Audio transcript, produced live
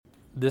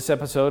This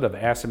episode of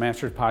Ask the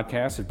Masters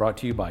podcast is brought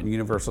to you by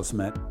Universal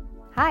Cement.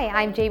 Hi,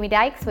 I'm Jamie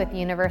Dykes with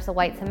Universal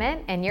White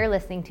Cement, and you're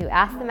listening to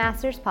Ask the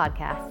Masters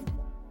podcast.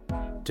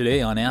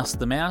 Today on Ask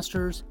the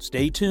Masters,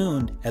 stay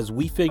tuned as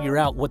we figure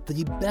out what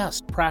the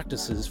best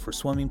practices for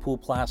swimming pool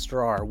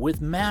plaster are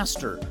with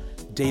Master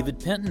David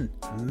Penton,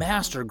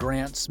 Master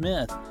Grant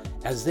Smith,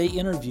 as they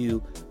interview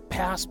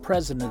past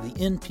president of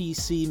the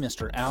NPC,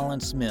 Mr.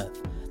 Alan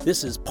Smith.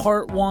 This is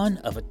part one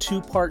of a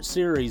two-part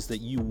series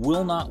that you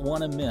will not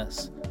want to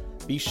miss.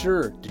 Be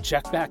sure to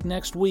check back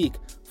next week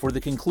for the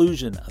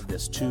conclusion of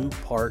this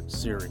two-part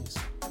series.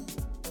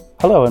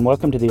 Hello and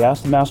welcome to the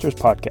Ask the Masters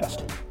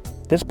podcast.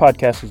 This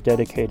podcast is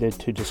dedicated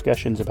to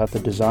discussions about the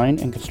design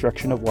and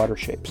construction of water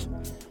shapes.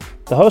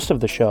 The hosts of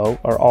the show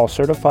are all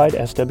certified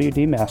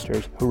SWD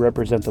masters who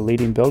represent the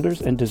leading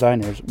builders and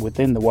designers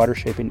within the water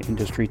shaping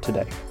industry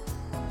today.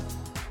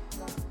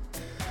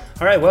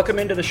 All right, welcome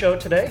into the show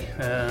today.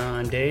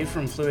 I'm Dave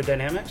from Fluid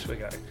Dynamics. We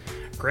got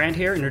Grant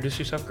here. Introduce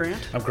yourself, Grant.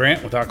 I'm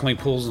Grant with Aqualink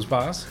Pools and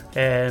Spas.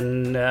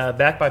 And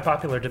back by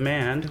popular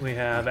demand, we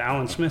have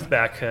Alan Smith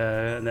back.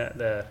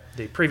 The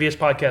previous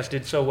podcast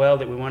did so well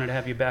that we wanted to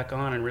have you back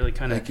on and really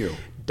kind of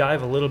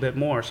dive a little bit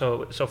more.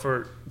 So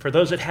for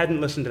those that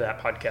hadn't listened to that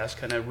podcast,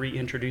 kind of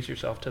reintroduce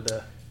yourself to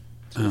the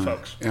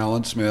folks.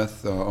 Alan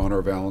Smith, owner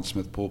of Alan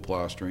Smith Pool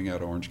Plastering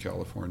out of Orange,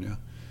 California.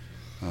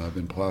 I've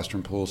been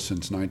plastering pools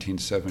since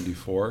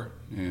 1974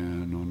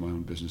 and owned my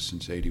own business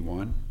since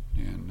 81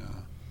 and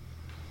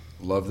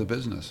love the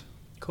business.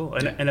 Cool.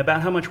 And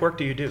about how much work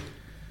do you do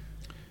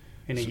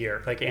in a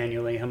year? Like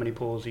annually, how many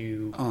pools are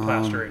you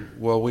plastering?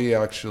 Well, we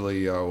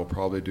actually will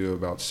probably do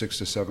about 600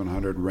 to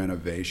 700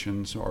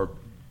 renovations. Our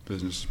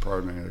business is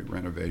primarily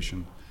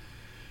renovation.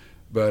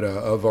 But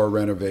of our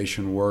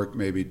renovation work,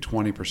 maybe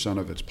 20%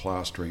 of it's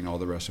plastering. All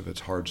the rest of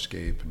it's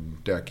hardscape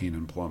and decking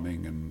and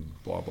plumbing and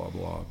blah, blah,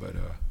 blah. But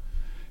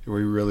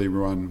we really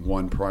run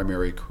one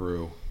primary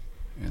crew.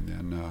 And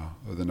then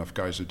with enough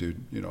guys to do,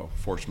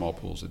 4 small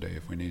pools a day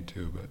if we need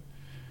to. But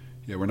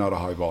yeah, we're not a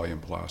high volume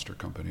plaster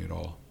company at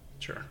all.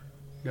 Sure.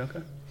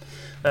 Okay.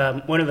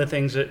 One of the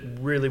things that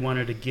really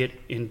wanted to get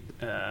in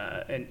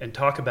and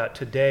talk about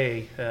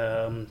today,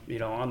 on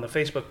the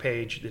Facebook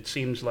page, it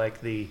seems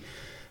like the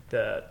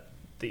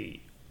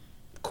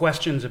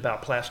questions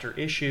about plaster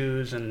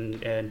issues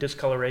and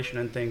discoloration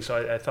and things.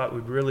 So I thought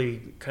we'd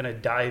really kind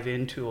of dive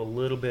into a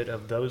little bit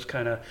of those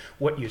kind of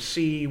what you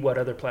see, what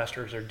other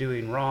plasterers are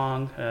doing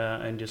wrong,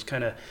 and just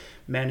kind of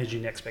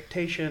managing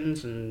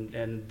expectations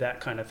and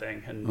that kind of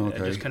thing. And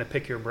just kind of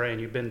pick your brain.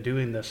 You've been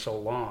doing this so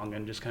long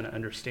and just kind of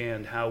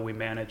understand how we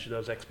manage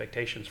those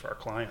expectations for our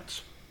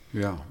clients.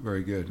 Yeah,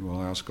 very good.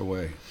 Well, ask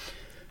away.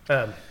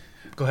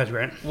 Go ahead,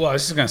 Grant. Well, I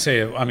was just going to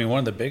say, one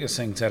of the biggest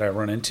things that I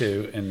run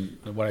into and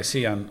what I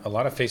see on a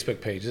lot of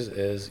Facebook pages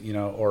is,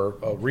 or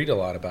read a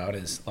lot about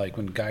is like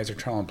when guys are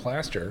troweling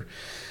plaster,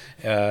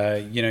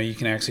 you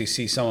can actually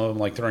see some of them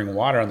like throwing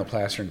water on the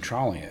plaster and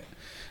troweling it.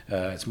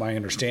 It's my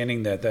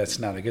understanding that that's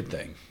not a good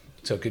thing.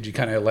 So could you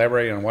kind of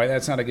elaborate on why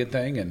that's not a good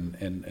thing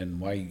and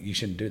why you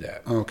shouldn't do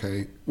that?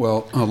 Okay.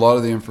 Well, a lot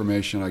of the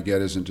information I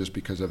get isn't just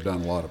because I've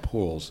done a lot of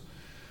pools.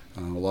 A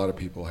lot of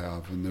people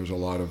have, and there's a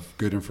lot of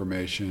good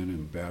information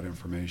and bad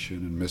information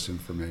and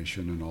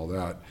misinformation and all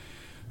that.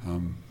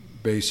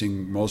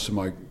 Basing most of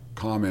my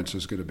comments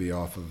is going to be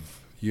off of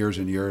years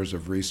and years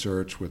of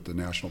research with the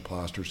National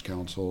Plasters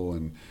Council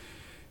and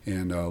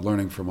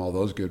learning from all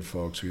those good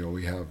folks.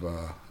 We have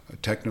a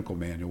technical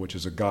manual, which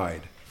is a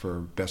guide for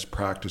best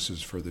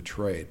practices for the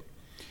trade.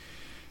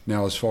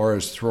 Now, as far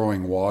as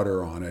throwing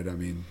water on it,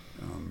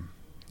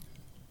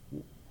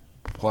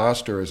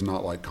 plaster is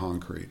not like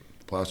concrete.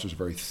 Plaster is a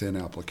very thin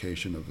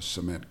application of a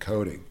cement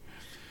coating.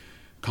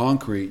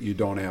 Concrete, you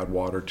don't add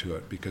water to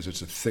it because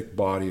it's a thick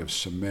body of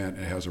cement.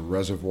 It has a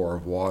reservoir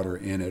of water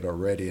in it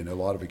already, and a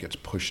lot of it gets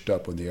pushed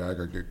up when the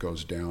aggregate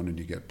goes down and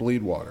you get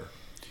bleed water.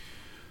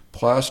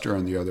 Plaster,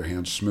 on the other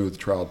hand, smooth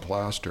troweled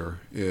plaster,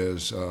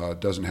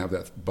 doesn't have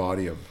that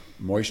body of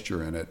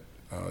moisture in it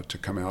to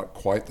come out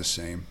quite the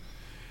same.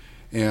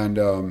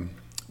 And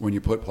when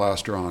you put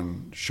plaster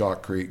on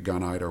shotcrete,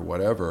 gunite, or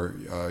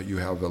whatever, you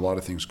have a lot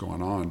of things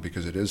going on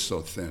because it is so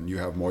thin. You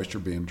have moisture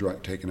being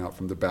taken out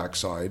from the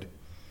backside,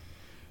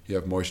 you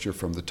have moisture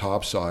from the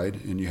top side,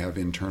 and you have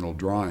internal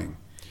drying.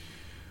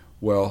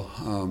 Well,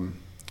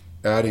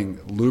 adding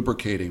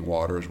lubricating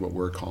water is what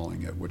we're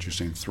calling it. What you're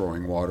saying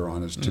throwing water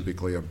on is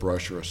typically a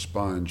brush or a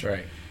sponge.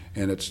 Right.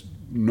 And it's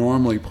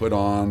normally put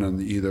on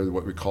either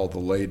what we call the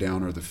lay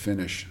down or the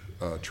finish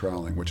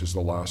troweling, which is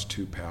the last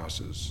 2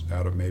 passes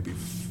out of maybe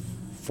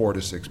 4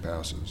 to 6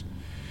 passes.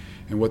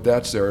 And what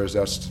that's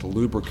to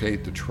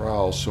lubricate the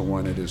trowel so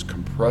when it is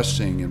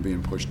compressing and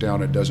being pushed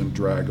down, it doesn't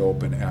drag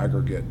open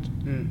aggregate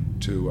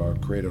to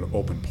create an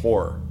open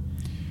pore.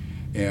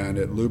 And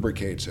it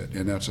lubricates it.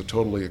 And that's a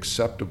totally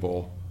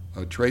acceptable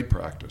trade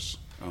practice.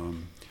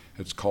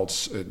 It's called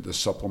the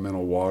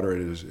supplemental water.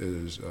 It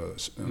is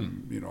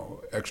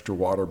extra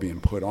water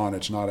being put on.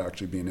 It's not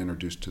actually being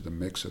introduced to the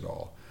mix at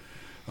all.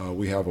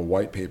 We have a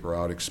white paper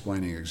out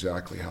explaining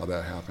exactly how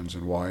that happens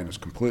and why, and it's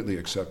completely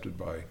accepted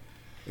by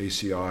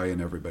ACI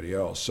and everybody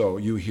else. So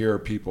you hear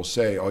people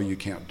say, "Oh, you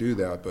can't do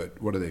that,"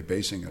 but what are they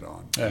basing it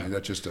on? Yeah. I mean,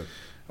 that's just a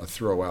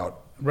throw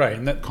out Right,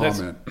 and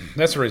comment.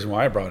 That's the reason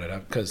why I brought it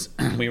up, because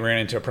we ran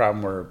into a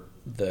problem where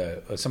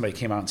somebody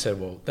came out and said,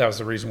 well, that was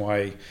the reason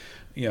why,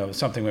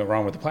 something went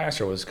wrong with the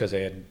plaster was because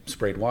they had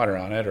sprayed water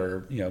on it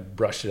or,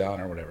 brushed it on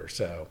or whatever.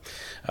 So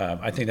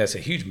I think that's a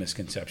huge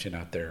misconception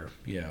out there,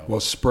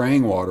 Well,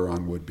 spraying water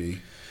on would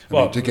be.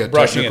 Well, to get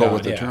brushing technical it on,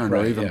 with the yeah, term,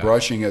 right, or even yeah.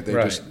 brushing it, they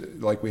Right. just,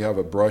 like we have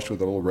a brush with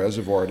a little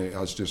reservoir and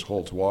it just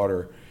holds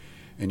water,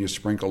 and you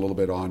sprinkle a little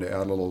bit on to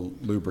add a little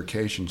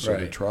lubrication so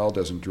the Right. trowel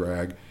doesn't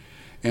drag.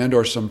 And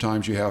or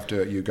sometimes you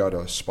got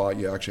a spot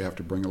you actually have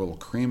to bring a little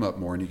cream up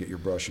more, and you get your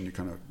brush and you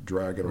kind of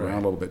drag it around Right. a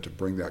little bit to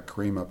bring that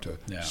cream up to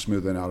Yeah.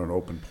 smoothen out an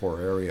open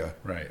pore area.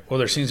 Right. Well,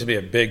 there seems to be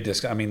a big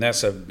I mean,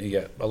 you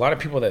got a lot of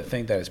people that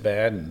think that it's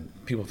bad and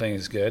people think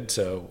it's good.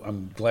 So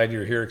I'm glad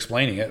you're here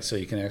explaining it so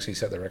you can actually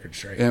set the record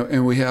straight.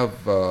 And we have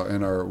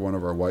in one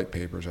of our white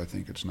papers, I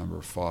think it's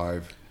number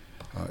 5,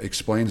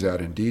 explains that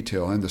in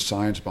detail and the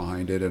science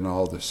behind it and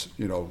all this.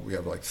 We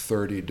have like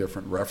 30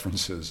 different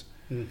references,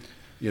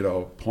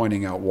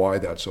 pointing out why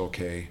that's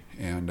okay.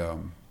 And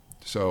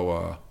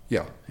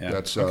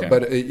that's. Okay.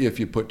 But if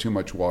you put too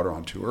much water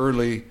on too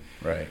early,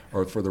 Right.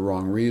 or for the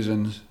wrong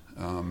reasons,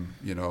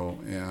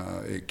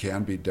 it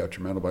can be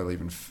detrimental by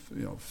leaving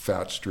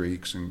fat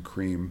streaks and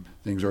cream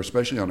things, or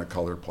especially on a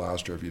colored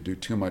plaster. If you do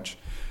too much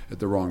at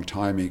the wrong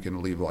time, you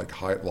can leave like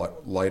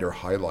lighter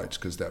highlights,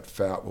 because that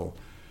fat will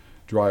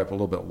dry up a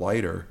little bit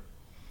lighter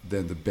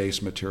than the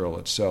base material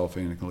itself,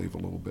 and it can leave a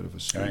little bit of a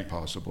streak Right.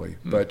 possibly.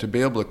 But to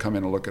be able to come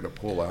in and look at a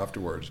pool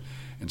afterwards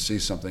and see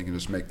something and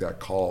just make that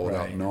call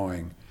without Right.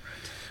 knowing.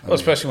 Well,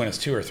 especially when it's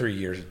 2 or 3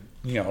 years,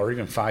 or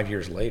even 5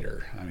 years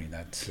later. I mean,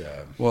 that's.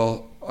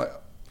 Well,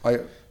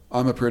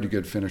 I'm a pretty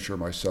good finisher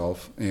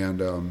myself,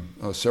 and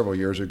several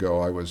years ago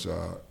I was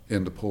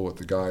in the pool with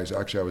the guys.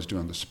 Actually, I was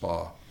doing the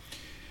spa,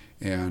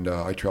 and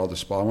I trialed the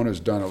spa. When it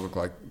was done, it looked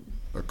like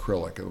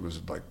acrylic.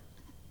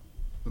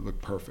 It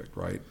looked perfect,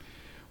 right?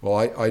 Well,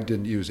 I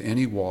didn't use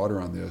any water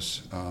on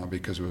this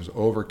because it was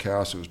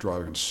overcast. It was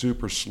driving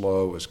super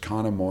slow. It was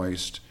kind of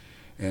moist,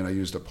 and I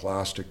used a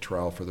plastic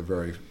trowel for the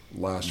very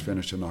last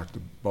finish to knock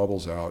the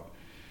bubbles out.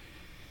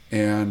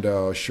 And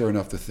sure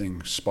enough, the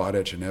thing spot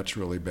etched and etched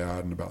really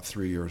bad. And about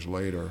 3 years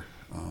later,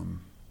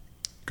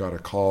 got a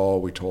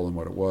call. We told them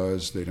what it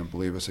was. They didn't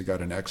believe us. They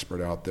got an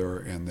expert out there,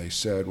 and they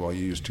said, well,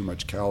 you use too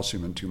much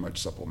calcium and too much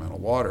supplemental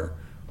water.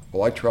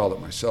 Well, I trialed it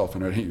myself,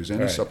 and I didn't use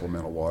any Right.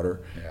 supplemental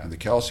water. Yeah. And the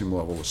calcium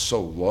level was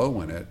so low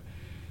in it,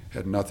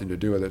 had nothing to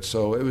do with it.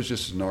 So it was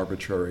just an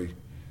arbitrary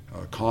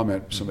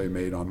comment somebody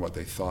made on what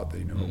they thought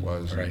they knew it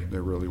was. Right. And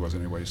there really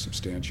wasn't any way to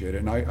substantiate it.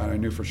 And I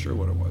knew for sure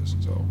what it was.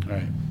 So.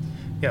 Right.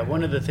 Yeah,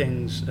 one of the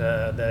things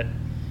that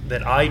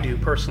I do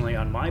personally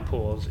on my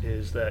pools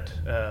is that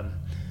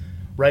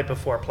right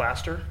before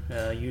plaster,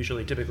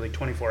 typically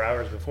 24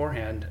 hours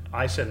beforehand,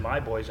 I send my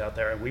boys out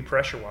there and we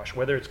pressure wash,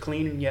 whether it's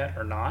clean yet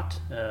or not.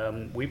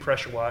 We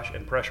pressure wash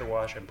and pressure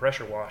wash and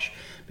pressure wash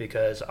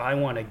because I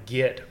want to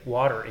get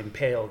water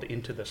impaled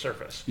into the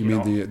surface. You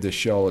mean the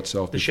shell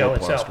itself? The before shell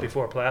plaster. itself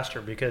before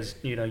plaster, because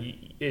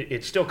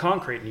it's still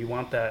concrete and you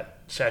want that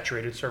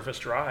saturated surface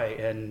dry,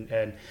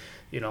 and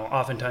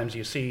oftentimes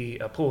you see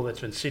a pool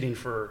that's been sitting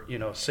for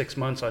 6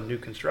 months on new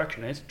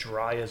construction and it's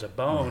dry as a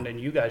bone,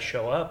 and you guys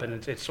show up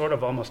and it's sort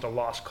of almost a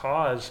lost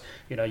cause.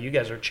 You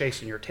guys are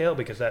chasing your tail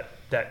because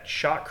that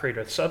shot crate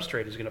or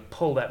substrate is going to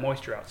pull that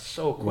moisture out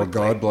so quickly. Well,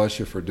 God bless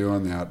you for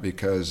doing that,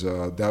 because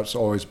that's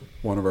always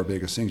one of our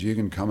biggest things. You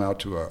can come out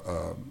to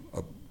a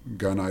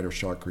gunite or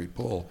shotcrete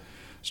pool,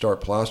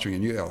 start plastering,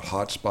 and you have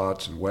hot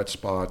spots and wet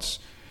spots,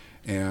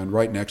 and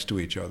right next to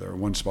each other.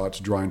 One spot's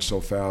drying so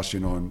fast,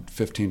 in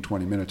 15,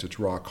 20 minutes it's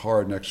rock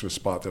hard, next to a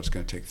spot that's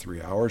going to take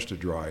 3 hours to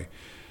dry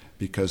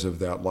because of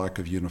that lack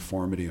of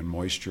uniformity and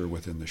moisture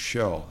within the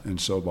shell.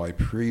 And so by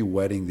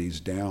pre-wetting these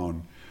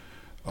down,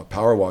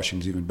 power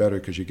washing is even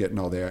better because you're getting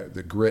all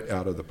the grit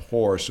out of the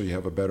pore, so you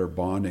have a better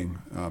bonding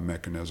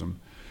mechanism.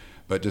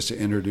 But just to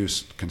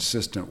introduce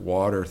consistent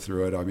water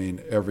through it, I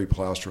mean, every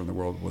plasterer in the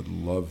world would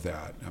love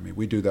that. I mean,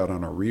 we do that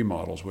on our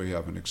remodels. We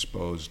haven't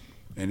exposed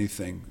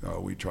anything.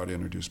 We try to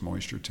introduce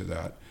moisture to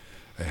that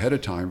ahead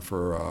of time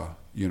for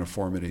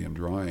uniformity and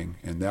drying,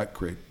 and that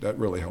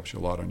really helps you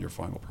a lot on your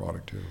final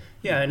product too.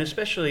 Yeah, and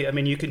especially,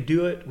 you can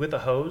do it with a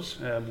hose.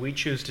 We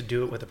choose to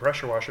do it with a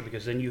pressure washer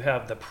because then you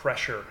have the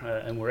pressure,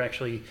 and we're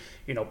actually,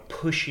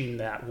 pushing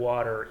that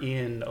water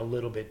in a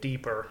little bit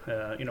deeper.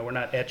 We're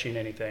not etching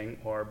anything,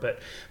 but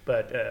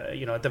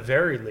at the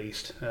very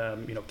least,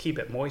 keep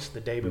it moist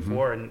the day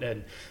before.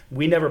 And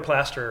we never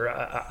plaster.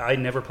 I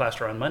never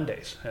plaster on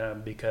Mondays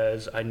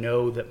because I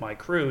know that my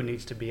crew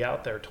needs to be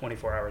out there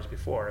 24 hours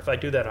before. If I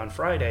do that on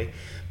Friday,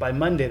 by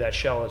Monday that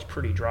shell is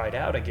pretty dried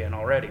out again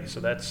already. So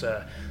that's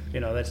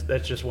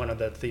just one of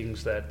the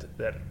things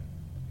that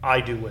I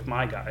do with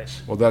my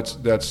guys. Well,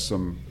 that's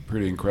some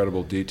pretty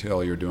incredible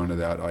detail you're doing to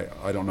that.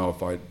 I don't know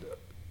if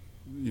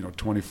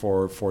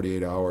 24,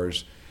 48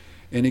 hours,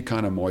 any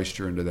kind of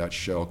moisture into that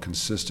shell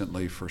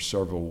consistently for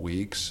several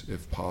weeks,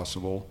 if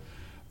possible,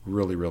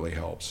 really, really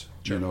helps.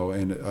 Sure. You know,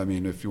 and I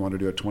mean, if you want to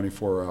do it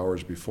 24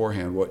 hours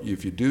beforehand,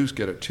 if you do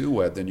get it too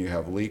wet, then you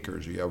have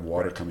leakers. You have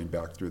water coming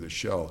back through the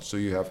shell. So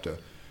you have to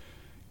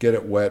get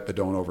it wet, but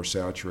don't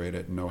oversaturate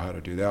it, and know how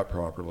to do that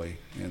properly.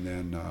 And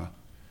then,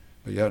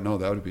 but yeah, no,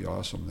 that would be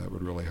awesome. That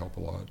would really help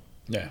a lot.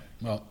 Yeah.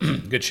 Well,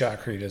 good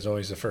shotcrete is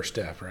always the first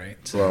step, right?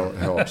 So. Well, it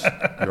helps,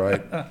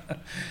 right?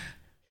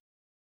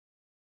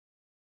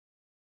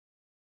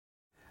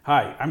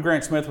 Hi, I'm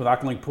Grant Smith with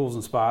Aqualink Pools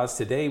and Spas.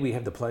 Today we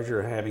have the pleasure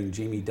of having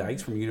Jamie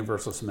Dykes from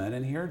Universal Cement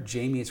in here.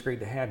 Jamie, it's great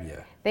to have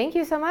you. Thank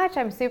you so much.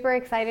 I'm super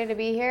excited to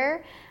be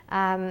here.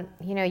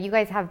 You know, you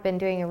guys have been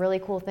doing a really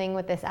cool thing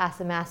with this Ask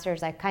the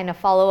Masters. I kind of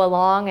follow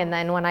along, and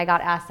then when I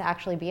got asked to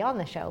actually be on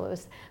the show, it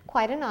was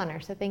quite an honor.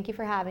 So thank you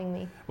for having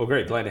me. Well,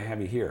 great. Glad to have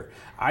you here.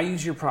 I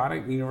use your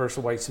product,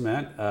 Universal White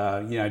Cement.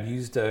 You know, I've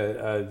used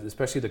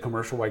especially the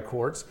commercial white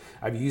quartz.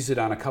 I've used it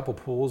on a couple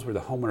pools where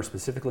the homeowner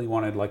specifically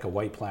wanted like a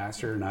white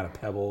plaster, not a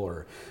pebble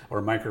or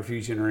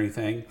microfusion or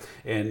anything.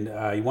 And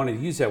you wanted to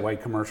use that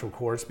white commercial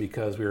quartz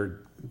because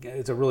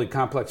it's a really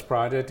complex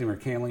project, and we're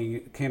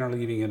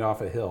cantilevering it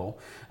off a hill.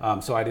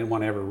 So I didn't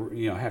want to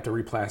ever, have to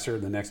replaster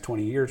in the next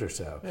 20 years or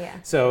so. Yeah.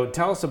 So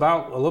tell us a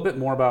little bit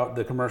more about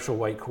the commercial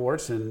white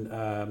quartz and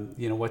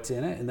what's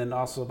in it, and then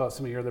also about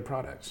some of your other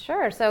products.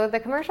 Sure. So the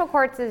commercial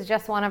quartz is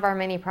just one of our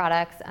many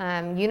products.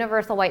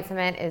 Universal White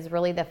Cement is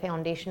really the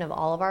foundation of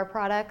all of our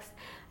products.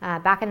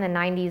 Back in the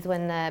 90s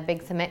when the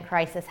big cement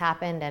crisis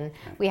happened and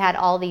we had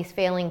all these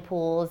failing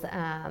pools,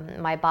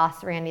 my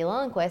boss, Randy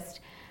Lillenquist,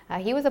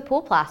 he was a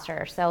pool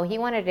plasterer, so he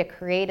wanted to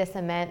create a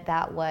cement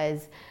that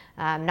was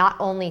not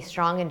only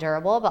strong and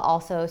durable, but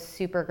also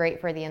super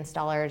great for the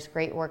installers,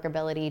 great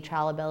workability,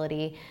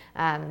 trowelability.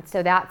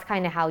 So that's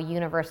kind of how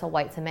Universal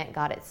White Cement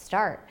got its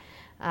start.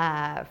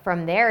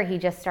 From there, he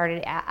just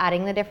started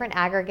adding the different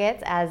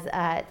aggregates as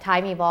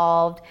time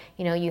evolved.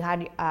 You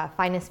had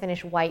Finest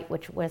Finish White,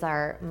 which was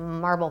our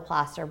marble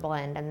plaster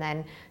blend, and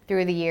then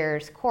through the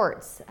years,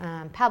 quartz,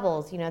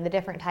 pebbles, the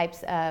different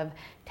types of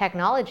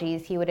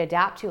technologies he would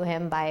adapt to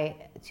them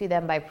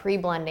by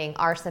pre-blending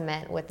our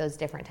cement with those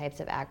different types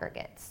of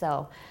aggregates.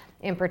 So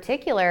in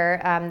particular,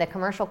 the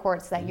commercial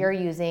quartz that you're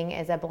using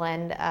is a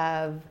blend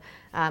of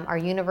our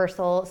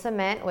universal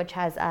cement, which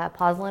has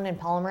pozzolan and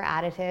polymer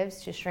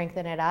additives to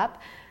strengthen it up,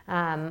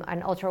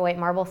 an ultra white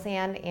marble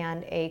sand,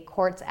 and a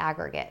quartz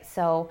aggregate.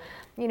 So,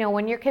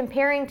 when you're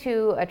comparing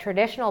to a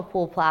traditional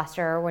pool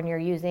plaster, when you're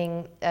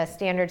using a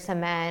standard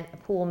cement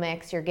pool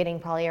mix, you're getting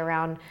probably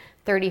around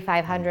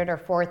 3,500 or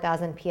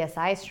 4,000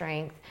 PSI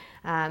strength.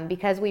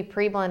 Because we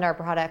pre-blend our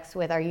products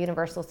with our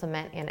universal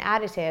cement and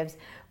additives,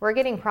 we're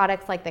getting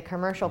products like the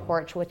commercial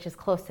quartz, which is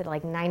close to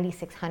like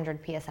 9,600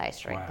 PSI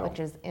strength, Wow. which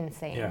is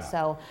insane. Yeah.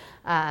 So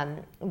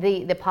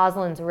the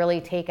pozzolans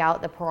really take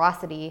out the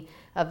porosity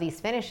of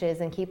these finishes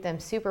and keep them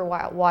super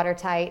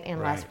watertight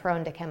and less Right.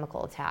 prone to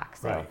chemical attack.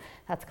 So Right.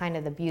 that's kind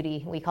of the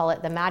beauty. We call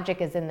it the magic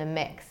is in the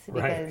mix,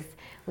 because Right.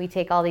 we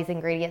take all these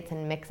ingredients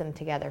and mix them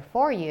together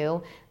for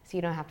you, so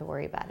you don't have to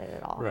worry about it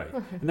at all. Right,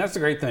 and that's the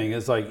great thing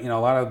is like a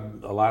lot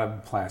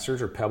of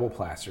plasters or pebble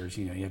plasters.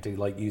 You have to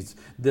like use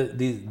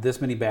this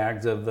many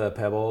bags of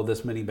pebble,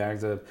 this many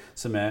bags of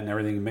cement, and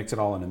everything, and mix it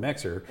all in a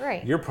mixer.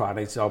 Right. Your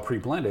product's all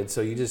pre-blended,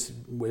 so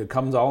it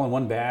comes all in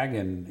one bag,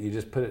 and you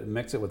just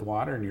mix it with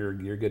water, and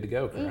you're good to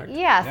go. Correct?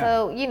 Yeah.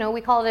 So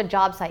we call it a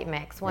job site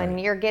mix. When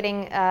Right. you're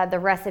getting the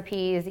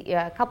recipes,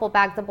 a couple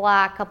bags of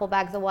black, couple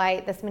bags of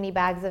white, this many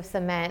bags of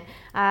cement.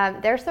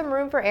 There's some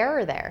room for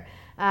error there.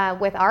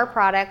 With our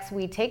products,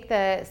 we take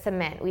the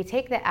cement, we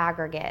take the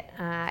aggregate.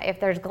 If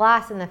there's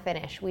glass in the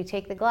finish, we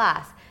take the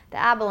glass, the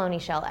abalone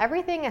shell,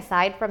 everything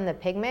aside from the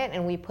pigment,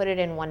 and we put it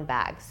in one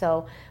bag.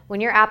 So when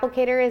your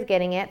applicator is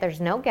getting it,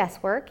 there's no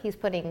guesswork. He's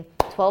putting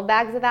 12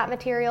 bags of that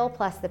material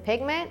plus the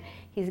pigment.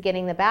 He's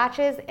getting the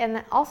batches,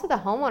 and also the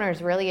homeowner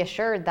is really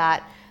assured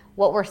that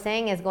what we're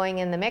saying is going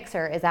in the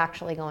mixer is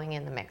actually going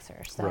in the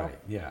mixer. So. Right,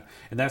 yeah.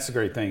 And that's the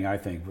great thing, I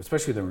think,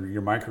 especially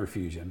your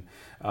microfusion.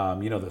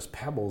 Those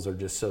pebbles are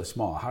just so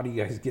small. How do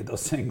you guys get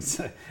those things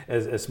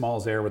as small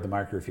as they are with the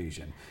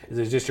microfusion? Is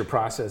it just your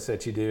process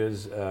that you do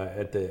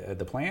at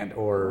the plant,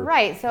 or?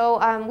 Right,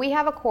 so we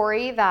have a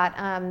quarry that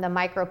the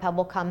micro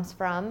pebble comes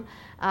from.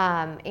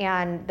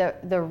 And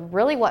the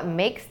really what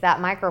makes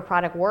that micro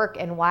product work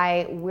and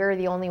why we're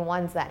the only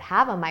ones that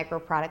have a micro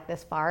product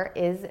this far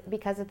is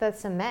because of the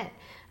cement.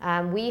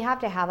 We have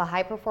to have a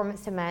high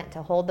performance cement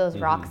to hold those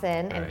rocks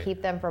in and right.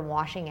 keep them from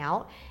washing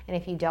out. And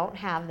if you don't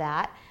have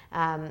that,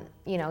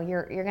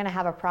 you're going to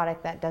have a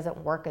product that doesn't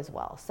work as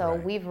well. So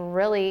Right. we've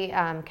really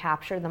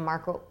captured the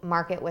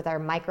market with our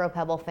micro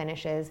pebble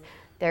finishes.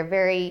 They're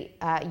very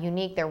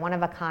unique. They're one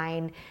of a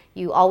kind.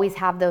 You always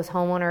have those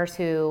homeowners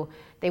who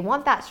they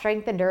want that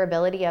strength and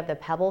durability of the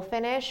pebble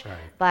finish, Right.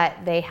 but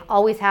they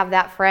always have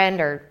that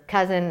friend or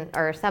cousin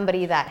or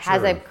somebody that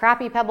has a Sure.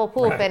 crappy pebble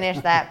pool Right. finish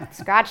that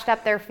scratched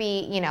up their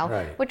feet,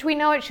 Right. which we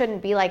know it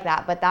shouldn't be like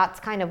that, but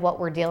that's kind of what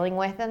we're dealing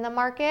with in the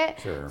market.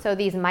 Sure. So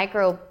these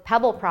micro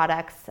pebble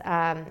products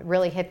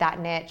really hit that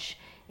niche.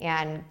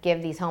 and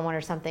give these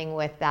homeowners something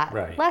with that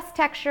Right. less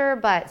texture,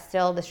 but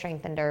still the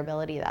strength and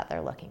durability that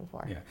they're looking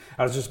for. Yeah,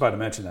 I was just about to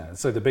mention that.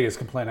 So the biggest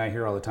complaint I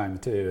hear all the time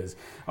too is,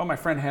 "Oh, my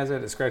friend has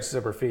it. It scratches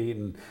up her feet."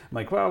 And I'm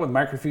like, "Well, with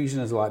microfusion,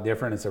 it's a lot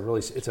different. It's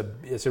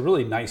a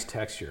really nice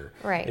texture.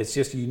 Right. It's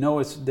just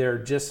it's there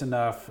just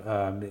enough.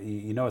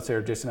 It's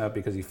there just enough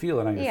because you feel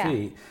it on your Yeah.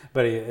 feet,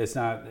 but it's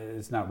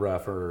not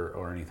rough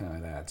or anything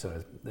like that.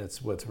 So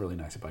that's what's really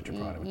nice about your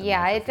product. with the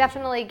Yeah, it microfusion.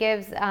 definitely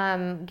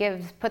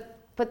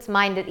puts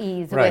mind at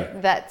ease Right.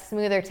 with that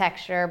smoother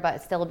texture,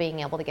 but still being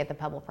able to get the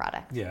Pebble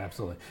product. Yeah,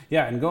 absolutely.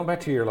 Yeah, and going back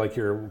to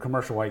your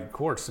commercial white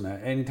quartz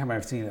cement, anytime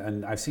I've seen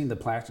the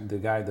plastic,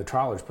 the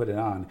trawlers put it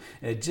on,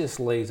 it just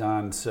lays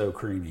on so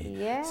creamy.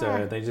 Yeah.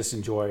 So they just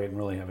enjoy it and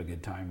really have a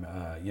good time,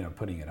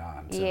 putting it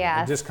on. So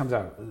Yes. It just comes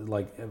out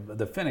like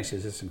the finish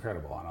is just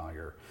incredible on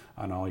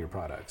all your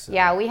products. So.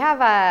 Yeah, we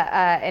have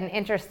an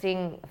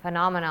interesting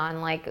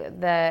phenomenon. Like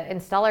the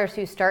installers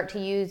who start to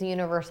use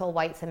universal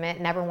white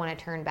cement never want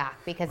to turn back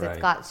because it's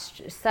Right. got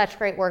such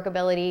great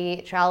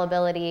workability,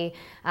 trowelability.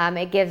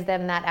 It gives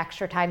them that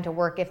extra time to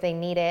work if they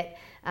need it,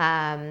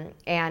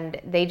 and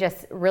they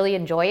just really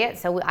enjoy it.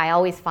 So I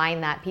always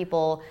find that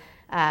people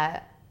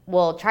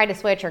will try to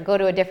switch or go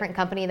to a different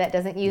company that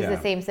doesn't use the Yeah.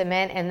 same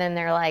cement, and then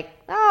they're like,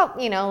 oh,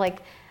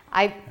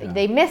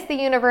 they miss the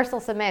universal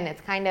cement.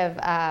 It's kind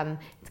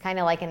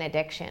of like an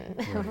addiction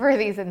for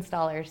these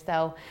installers.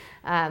 So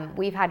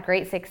we've had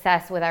great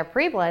success with our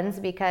pre-blends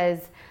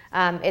because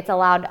it's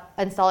allowed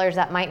installers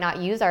that might not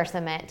use our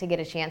cement to get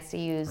a chance to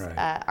use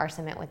Right. our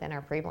cement within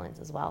our pre-blends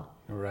as well.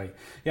 Right.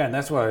 Yeah, and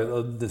that's why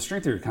the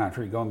strength of your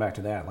concrete, going back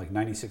to that, like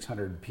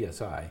 9,600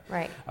 PSI.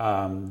 Right.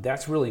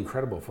 That's really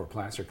incredible for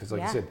plaster because,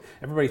 like Yeah. I said,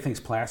 everybody thinks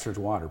plaster is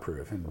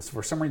waterproof, and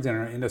for some reason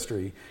in our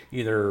industry,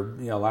 either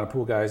a lot of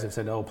pool guys have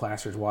said, "Oh,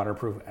 plaster is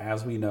waterproof."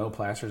 As we know,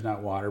 plaster is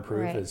not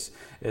waterproof.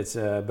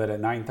 Right. But at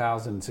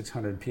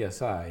 9,600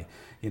 PSI,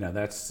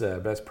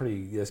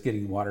 that's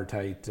getting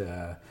watertight.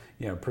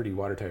 Pretty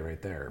watertight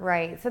right there.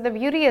 Right. So the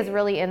beauty is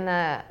really in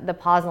the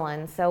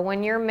pozzolan. So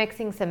when you're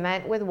mixing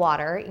cement with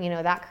water,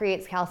 that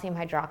creates calcium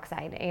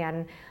hydroxide,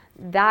 and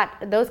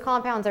those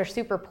compounds are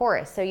super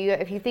porous. So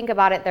if you think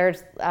about it,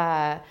 there's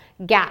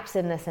gaps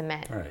in the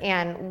cement, Right.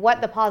 and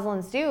what the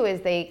pozzolans do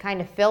is they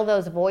kind of fill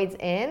those voids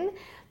in.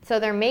 So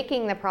they're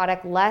making the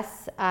product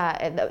less,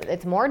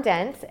 it's more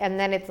dense, and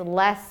then it's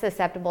less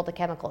susceptible to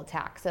chemical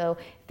attack. So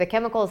if the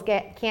chemicals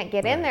can't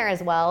get in there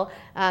as well,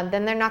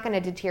 then they're not going to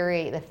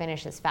deteriorate the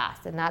finish as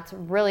fast. And that's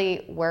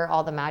really where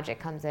all the magic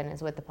comes in,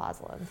 is with the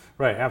pozzolans.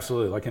 Right,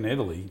 absolutely. Like in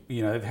Italy,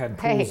 they've had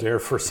pools Right. there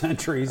for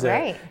centuries.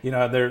 Right.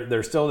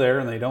 They're still there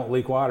and they don't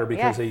leak water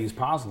because Yes. they use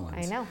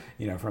pozzolans. I know.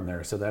 From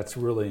there. So that's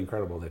really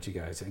incredible that you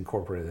guys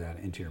incorporated that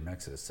into your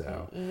mixes.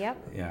 So. Yep.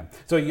 Yeah.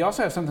 So you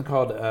also have something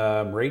called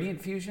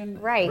Radiant Fusion.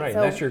 Right, Right.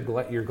 so- That's your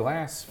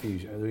glass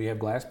fusion. Do you have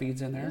glass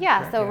beads in there? Yeah,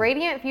 Correct? so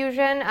Radiant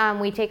Fusion,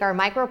 we take our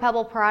micro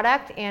pebble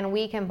product and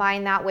we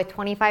combine that with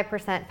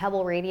 25%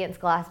 Pebble Radiance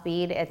glass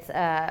bead. It's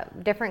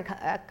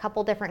a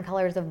couple different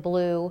colors of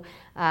blue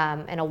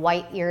and a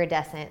white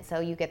iridescent. So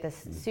you get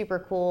this super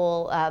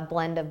cool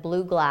blend of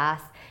blue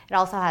glass. It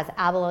also has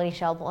abalone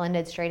shell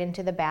blended straight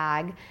into the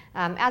bag,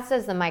 as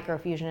does the Micro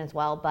Fusion as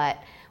well. But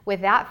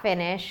with that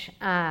finish,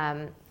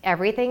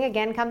 everything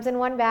again comes in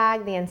one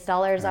bag. The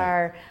installers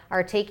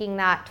are taking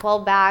that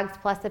 12 bags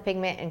plus the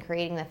pigment and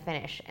creating the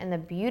finish. And the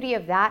beauty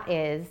of that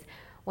is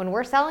when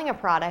we're selling a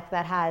product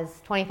that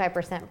has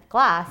 25%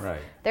 glass, Right.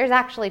 there's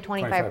actually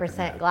 25%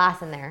 25%.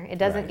 glass in there. It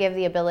doesn't Right. give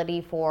the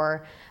ability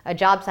for a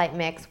job site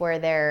mix where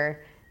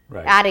they're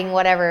Right. adding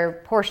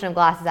whatever portion of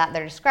glass is at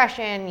their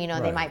discretion. They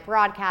Right. might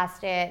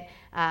broadcast it.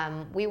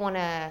 We want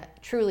to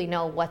truly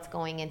know what's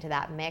going into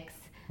that mix.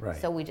 Right.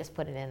 So we just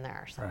put it in there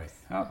ourselves.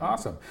 Right. Oh,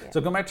 awesome.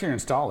 So going back to your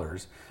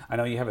installers, I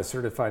know you have a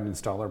certified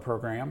installer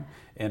program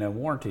and a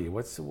warranty.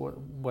 What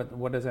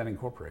does that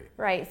incorporate?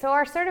 Right. So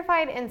our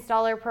certified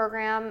installer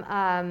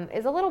program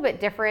is a little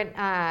bit different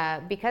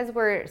because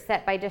we're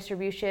set by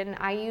distribution.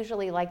 I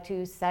usually like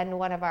to send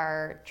one of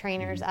our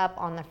trainers up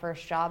on the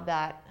first job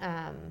that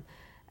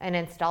an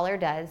installer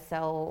does.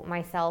 So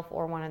myself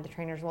or one of the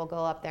trainers will go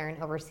up there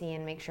and oversee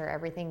and make sure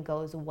everything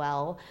goes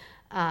well.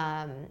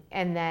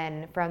 And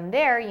then from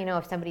there,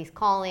 if somebody's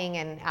calling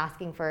and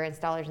asking for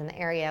installers in the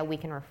area, we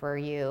can refer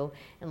you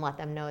and let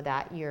them know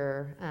that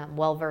you're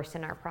well versed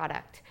in our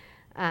product.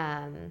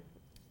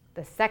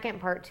 The second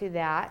part to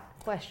that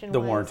question The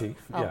was warranty,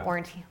 yeah.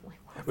 Warranty.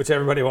 Which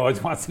everybody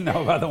always wants to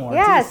know about the warranty.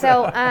 Yeah,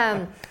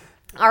 so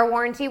our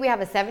warranty, we have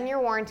a 7-year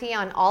warranty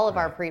on all of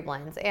our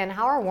pre-blends. And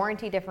how our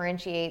warranty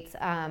differentiates,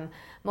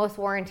 most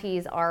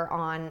warranties are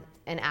on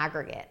an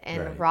aggregate.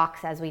 And Right.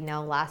 rocks, as we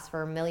know, last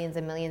for millions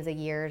and millions of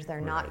years.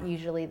 They're not Right.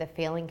 usually the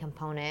failing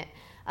component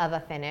of a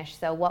finish.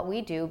 So what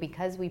we do,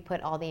 because we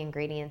put all the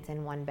ingredients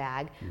in one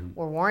bag,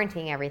 we're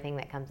warranting everything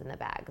that comes in the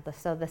bag.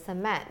 So the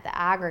cement, the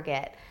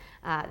aggregate,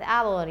 the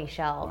abalone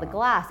shell, the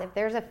glass, if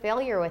there's a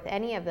failure with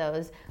any of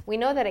those, we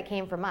know that it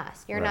came from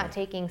us. You're not Right.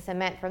 taking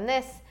cement from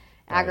this,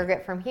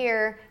 aggregate from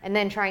here, and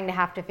then trying to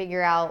have to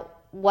figure out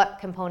what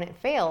component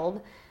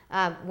failed.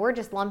 We're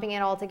just lumping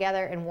it all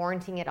together and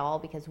warranting it all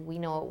because we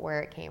know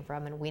where it came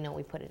from and we know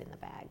we put it in the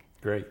bag.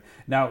 Great.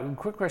 Now,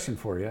 quick question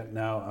for you.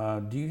 Now,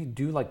 do you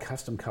do like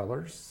custom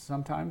colors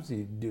sometimes?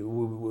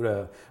 Would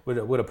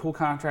a pool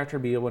contractor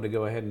be able to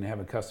go ahead and have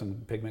a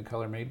custom pigment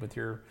color made with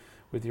your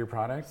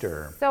product,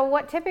 or? So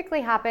what typically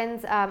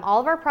happens,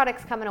 all of our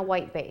products come in a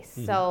white base.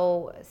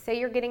 So say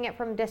you're getting it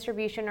from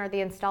distribution or the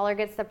installer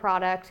gets the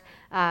product,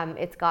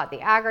 it's got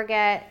the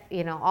aggregate,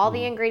 all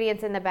the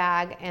ingredients in the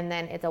bag, and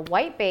then it's a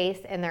white base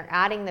and they're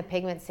adding the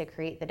pigments to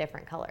create the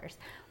different colors.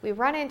 We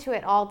run into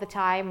it all the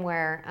time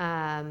where,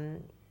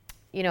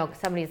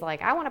 somebody's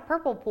like, I want a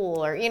purple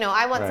pool, or,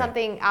 I want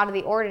something out of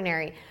the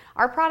ordinary.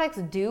 Our products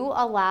do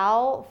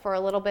allow for a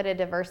little bit of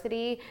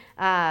diversity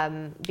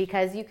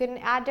because you can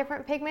add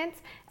different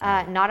pigments,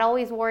 not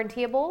always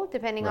warrantyable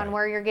depending on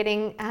where you're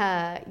getting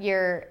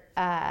your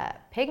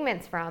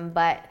pigments from,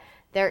 but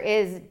there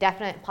is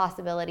definite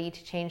possibility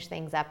to change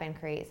things up and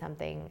create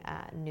something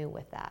new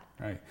with that.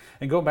 Right.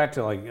 And go back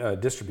to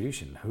like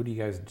distribution. Who do you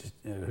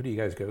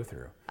guys go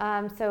through?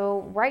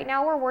 So right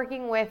now we're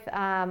working with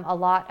a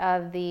lot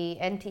of the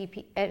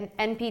NPT,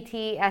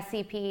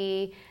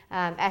 SCP,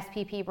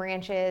 SPP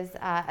branches,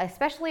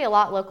 especially a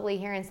lot locally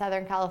here in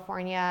Southern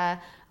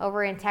California,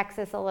 over in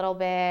Texas a little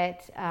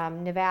bit,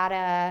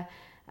 Nevada,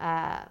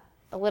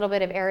 a little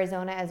bit of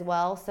Arizona as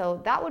well.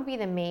 So that would be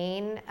the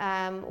main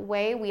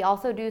way. We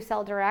also do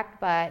sell direct,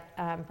 but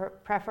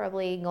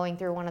preferably going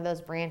through one of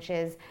those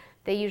branches.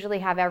 They usually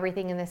have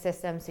everything in the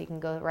system, so you can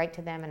go right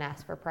to them and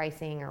ask for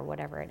pricing or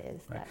whatever it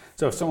is. Right.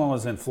 So if someone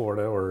was in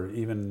Florida or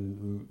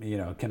even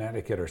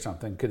Connecticut or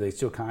something, could they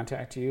still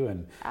contact you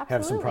and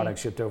have some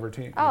products shipped over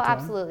to you? Oh,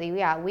 absolutely.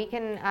 Yeah, we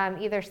can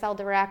either sell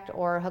direct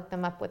or hook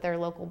them up with their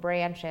local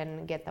branch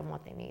and get them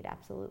what they need.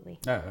 Absolutely.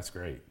 Oh, that's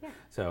great. Yeah.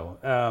 So,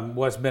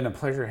 it's been a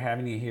pleasure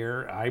having you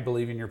here. I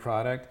believe in your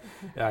product.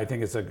 I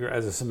think as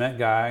a cement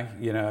guy,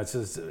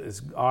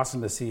 it's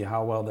awesome to see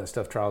how well that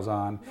stuff trials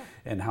on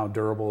and how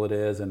durable it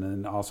is,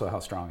 and also how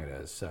strong it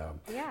is. So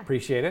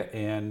appreciate it,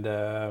 and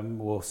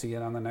we'll see you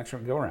on the next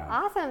go around.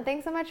 Awesome.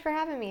 Thanks so much for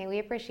having me. We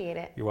appreciate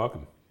it. You're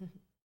welcome.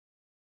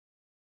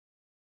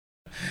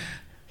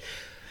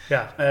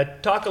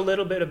 Talk a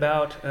little bit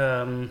about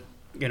one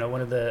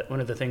of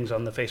the things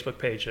on the Facebook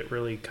page that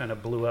really kind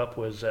of blew up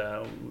was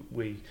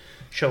we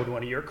showed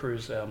one of your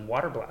crews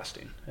water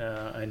blasting,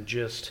 and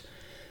just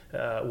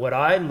what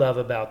I love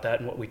about that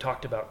and what we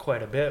talked about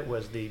quite a bit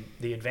was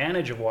the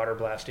advantage of water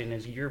blasting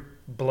is you're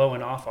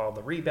blowing off all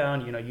the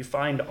rebound. You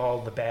find all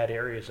the bad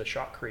areas of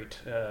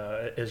shotcrete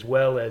as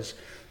well as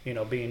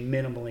being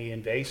minimally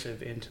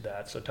invasive into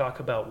that. So talk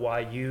about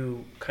why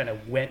you kind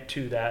of went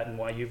to that and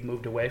why you've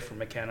moved away from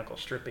mechanical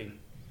stripping.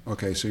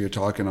 Okay, so you're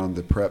talking on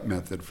the prep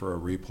method for a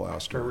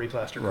replaster. For a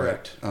replaster,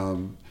 right.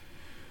 Correct.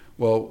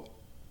 Well,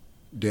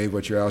 Dave,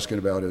 what you're asking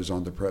about is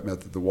on the prep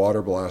method. The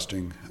water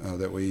blasting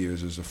that we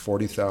use is a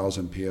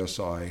 40,000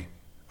 psi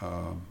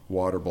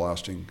water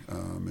blasting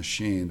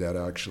machine that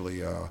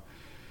actually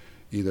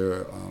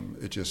either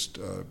it just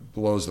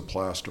blows the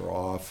plaster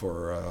off,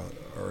 or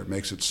it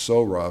makes it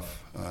so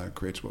rough, it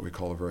creates what we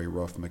call a very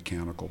rough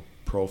mechanical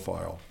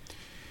profile.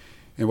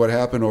 And what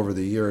happened over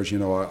the years, I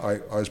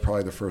was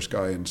probably the first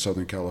guy in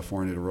Southern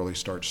California to really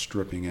start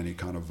stripping any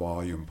kind of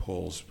volume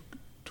pulls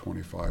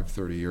 25,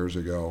 30 years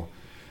ago,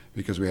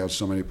 because we had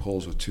so many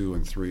pulls with 2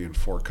 and 3 and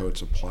 4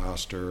 coats of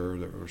plaster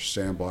that were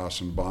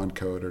sandblasted and bond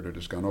coated or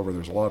just gone over.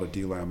 There's a lot of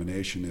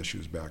delamination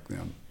issues back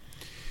then.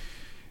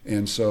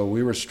 And so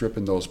we were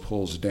stripping those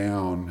pulls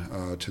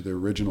down to the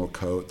original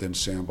coat, then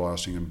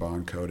sandblasting and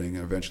bond coating,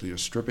 and eventually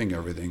just stripping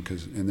everything,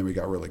 and then we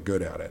got really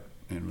good at it.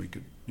 And we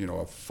could, a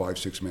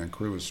 5-6 man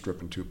crew was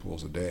stripping 2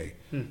 pulls a day.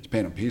 It's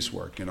painting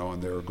piecework,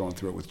 and they were going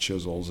through it with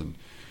chisels, and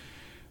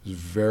it was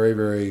very,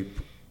 very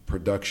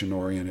production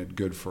oriented,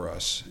 good for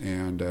us.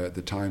 And at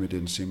the time, it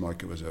didn't seem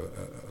like it was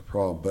a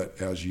problem. But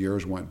as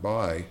years went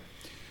by,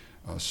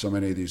 so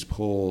many of these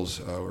pulls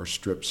were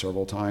stripped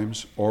several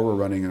times, or we're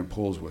running in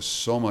pulls with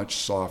so much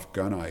soft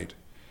gunite,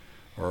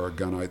 or a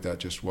gunite that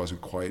just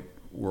wasn't quite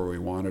where we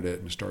wanted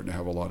it, and starting to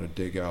have a lot of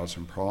dig outs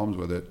and problems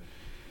with it.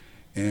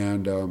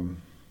 And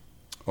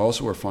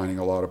also, we're finding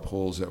a lot of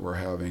pulls that were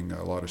having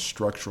a lot of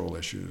structural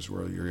issues,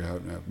 where you're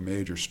having to have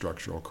major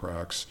structural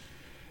cracks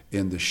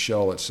in the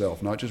shell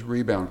itself, not just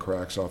rebound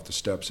cracks off the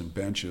steps and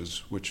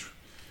benches, which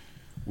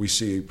we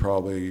see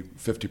probably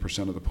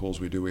 50% of the pulls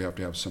we do, we have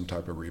to have some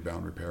type of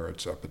rebound repair.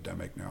 It's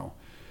epidemic now.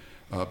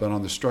 But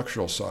on the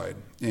structural side.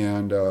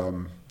 And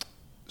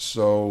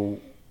so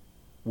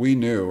we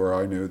knew, or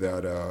I knew,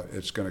 that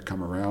it's going to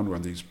come around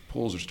when these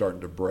pulls are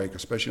starting to break,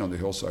 especially on the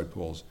hillside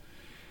pulls.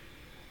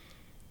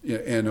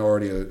 And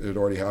it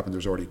already happened.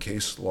 There's already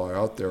case law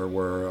out there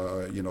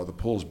where the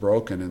pull's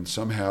broken, and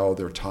somehow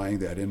they're tying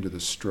that into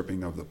the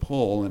stripping of the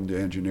pull. And the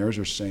engineers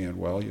are saying,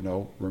 well,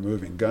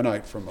 removing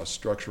gunite from a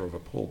structure of a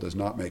pull does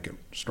not make it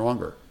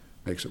stronger,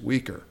 makes it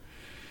weaker.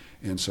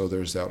 And so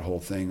there's that whole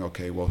thing.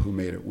 Okay, well, who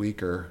made it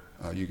weaker?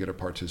 You get to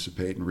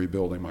participate in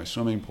rebuilding my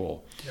swimming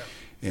pool. Yeah.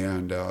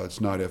 And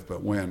it's not if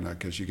but when,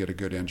 because you get a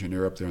good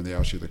engineer up there and they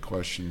ask you the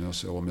question, they'll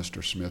say, well,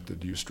 Mr. Smith,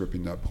 did you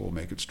stripping that pool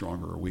make it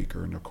stronger or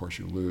weaker? And of course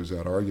you lose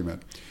that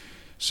argument.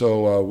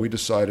 So we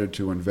decided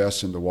to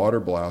invest into water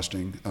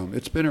blasting.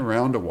 It's been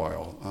around a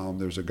while.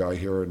 There's a guy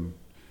here and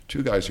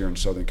two guys here in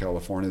Southern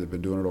California that have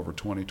been doing it over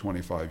 20,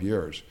 25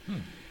 years.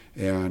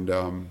 And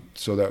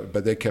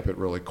but they kept it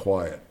really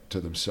quiet to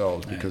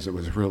themselves because it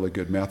was a really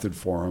good method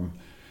for them.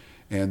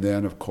 And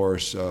then, of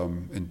course,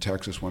 in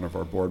Texas, one of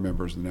our board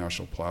members of the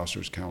National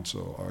Plasters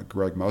Council,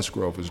 Greg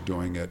Musgrove, is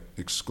doing it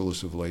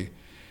exclusively,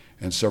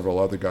 and several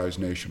other guys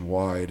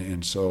nationwide.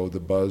 And so the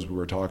buzz, we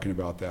were talking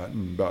about that,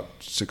 and about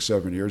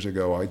 6-7 years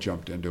ago, I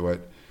jumped into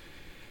it.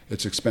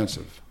 It's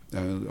expensive.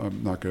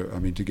 I'm not going to, I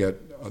mean, to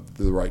get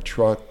the right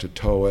truck to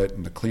tow it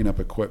and the cleanup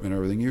equipment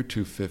and everything, you're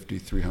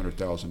 $250,000,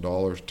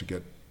 $300,000 to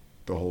get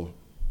the whole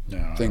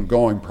thing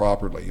going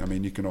properly. I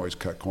mean, you can always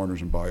cut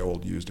corners and buy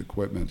old used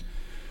equipment.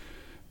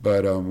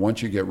 But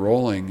once you get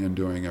rolling and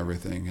doing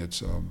everything,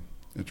 it's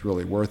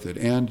really worth it.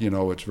 And,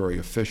 it's very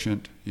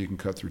efficient. You can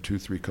cut through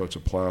 2-3 coats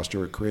of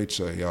plaster. It creates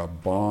a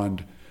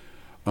bond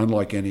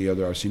unlike any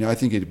other I've seen. I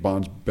think it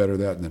bonds better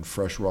than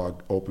fresh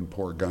rock open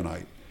pore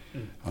gunite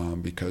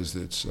because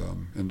it's,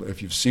 and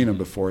if you've seen them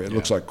before, it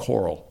looks like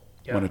coral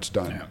when it's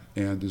done.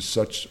 Yeah. And there's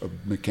such a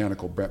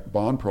mechanical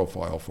bond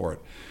profile for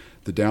it.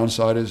 The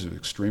downside is it's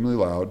extremely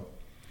loud.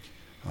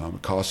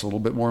 It costs a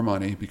little bit more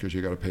money because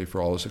you got to pay for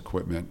all this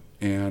equipment,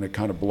 and it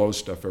kind of blows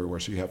stuff everywhere,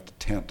 so you have to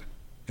tent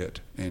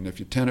it. And if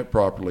you tent it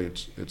properly,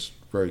 it's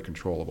very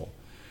controllable.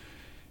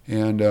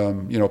 And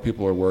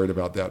people are worried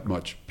about that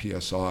much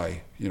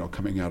PSI,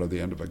 coming out of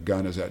the end of a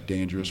gun. Is that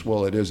dangerous?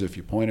 Well, it is if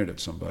you point it at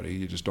somebody.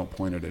 You just don't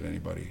point it at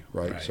anybody,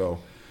 right? So,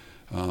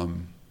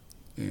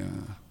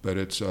 but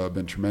it's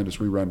been tremendous.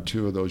 We run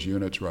 2 of those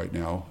units right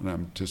now, and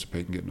I'm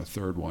anticipating getting a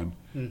third one,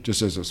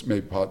 just as a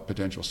maybe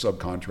potential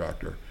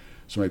subcontractor.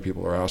 So many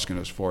people are asking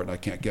us for it, and I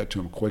can't get to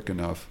them quick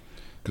enough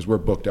because we're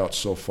booked out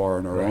so far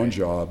in our own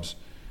jobs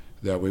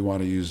that we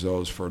want to use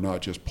those for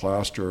not just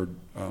plaster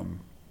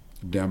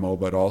demo,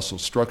 but also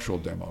structural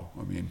demo.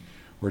 I mean,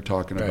 we're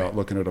talking about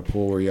looking at a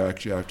pool where you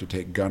actually have to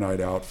take gunite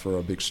out for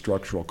a big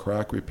structural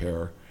crack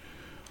repair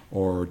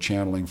or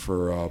channeling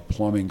for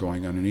plumbing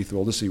going underneath.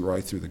 Well, this will see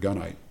right through the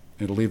gunite.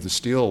 It'll leave the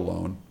steel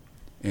alone,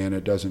 and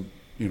it doesn't,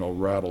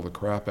 rattle the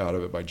crap out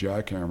of it by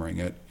jackhammering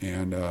it.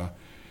 And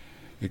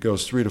it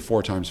goes 3 to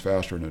 4 times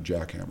faster than a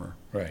jackhammer.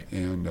 Right.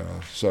 And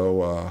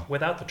so...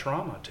 without the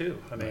trauma,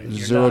 too. I mean,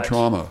 zero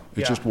trauma.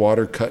 It's just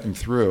water cutting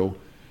through.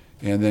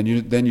 And then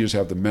you just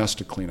have the mess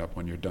to clean up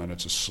when you're done.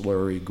 It's a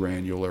slurry,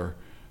 granular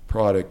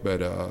product,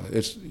 but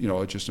it's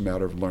it's just a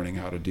matter of learning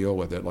how to deal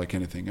with it like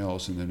anything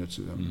else. And then it's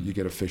you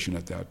get efficient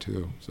at that,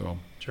 too. So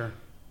Sure.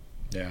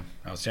 Yeah,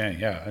 outstanding.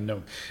 Yeah, I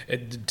know.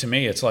 To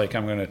me, it's like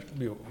I'm gonna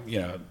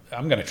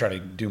try to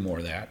do more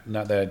of that.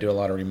 Not that I do a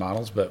lot of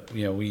remodels, but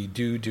we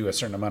do a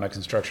certain amount of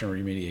construction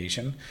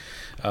remediation.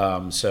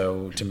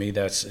 So to me,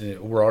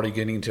 we're already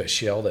getting to a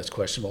shell that's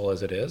questionable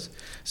as it is.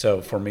 So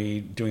for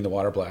me, doing the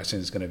water blasting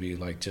is going to be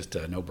like just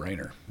a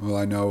no-brainer. Well,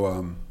 I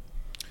know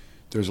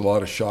there's a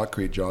lot of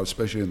shotcrete jobs,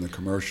 especially in the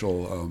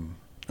commercial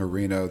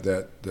arena,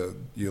 that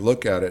you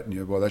look at it and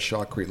that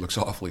shotcrete looks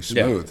awfully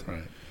smooth. Yeah,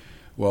 right.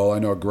 Well, I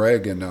know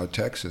Greg in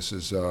Texas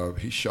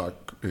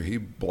he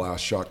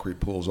blasts shotcrete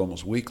pools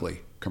almost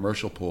weekly,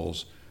 commercial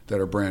pools that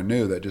are brand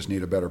new that just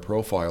need a better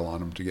profile on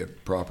them to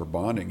get proper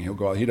bonding. He'll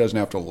go out. He doesn't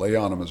have to lay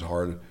on them as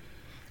hard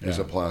as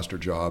a plaster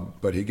job,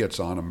 but he gets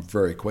on them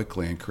very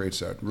quickly and creates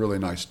that really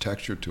nice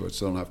texture to it.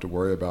 So they don't have to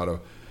worry about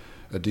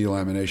a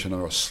delamination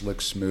or a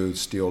slick, smooth,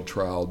 steel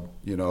trowel,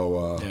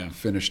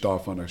 finished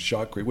off on a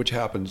shotcrete, which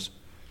happens,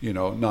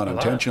 not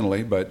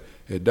intentionally, but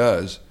it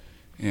does,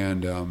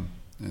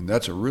 and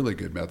that's a really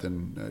good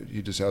method.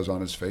 He just has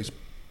on his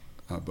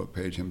Facebook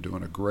page him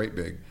doing a great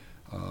big,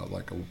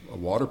 like a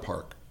water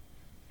park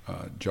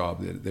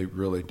job. They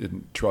really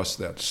didn't trust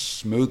that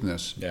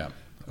smoothness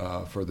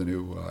for the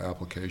new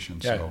application.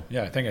 Yeah, so.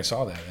 Yeah, I think I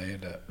saw that. They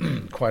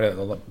had quite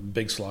a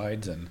big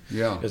slides, and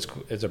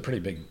it's a pretty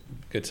big,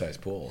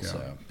 good-sized pool.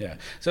 Yeah.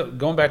 So So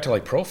going back to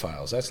like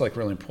profiles, that's like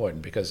really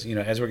important because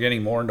as we're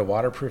getting more into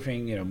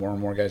waterproofing, more and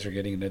more guys are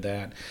getting into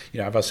that.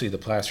 Obviously the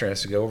plaster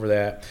has to go over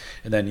that,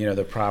 and then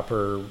the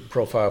proper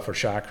profile for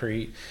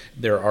shotcrete.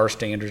 There are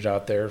standards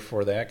out there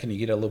for that. Can you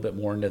get a little bit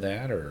more into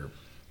that, or?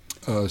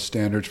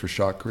 Standards for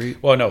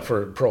shotcrete? Well, no,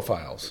 for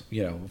profiles,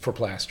 for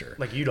plaster.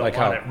 Like you don't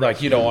want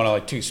it. You don't want it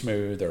like too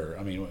smooth, or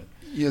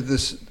Yeah,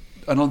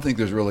 I don't think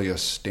there's really a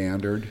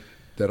standard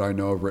that I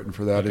know of written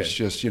for that. Okay. It's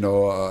just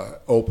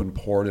open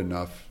poured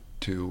enough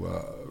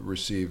to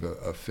receive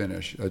a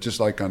finish. Just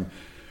like on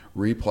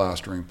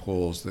replastering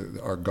pools,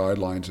 our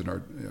guidelines in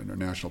our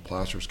National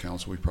Plasters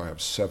Council, we probably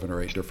have 7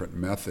 or 8 different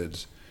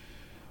methods.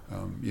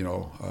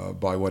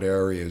 By what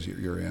areas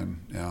you're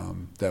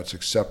in, that's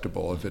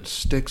acceptable. If it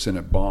sticks and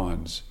it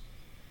bonds,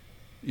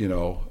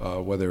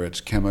 whether it's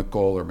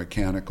chemical or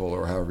mechanical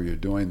or however you're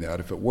doing that,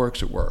 if it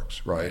works,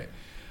 right?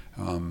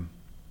 And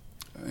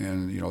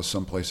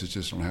some places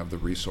just don't have the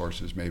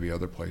resources, maybe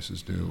other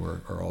places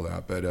do, or all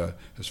that. But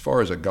as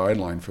far as a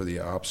guideline for the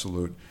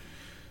absolute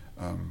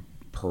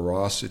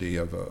porosity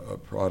of a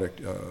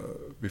product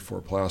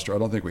before plaster. I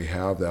don't think we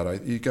have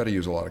that. You got to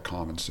use a lot of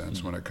common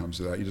sense when it comes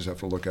to that. You just have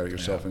to look at it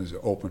yourself and it's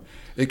open.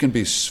 It can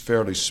be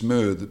fairly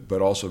smooth,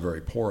 but also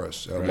very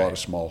porous. A lot of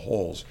small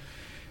holes.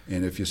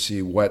 And if you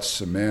see wet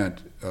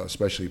cement,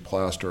 especially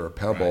plaster or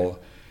pebble,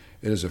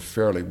 it is a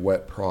fairly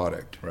wet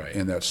product. Right.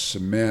 And that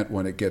cement,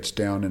 when it gets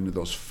down into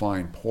those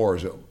fine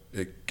pores,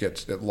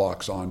 it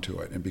locks onto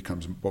it and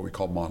becomes what we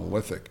call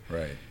monolithic.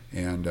 Right.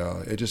 And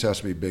it just has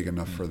to be big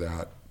enough for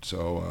that.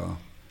 So,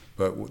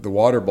 but the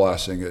water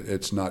blasting,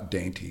 it's not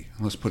dainty.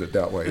 Let's put it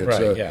that way.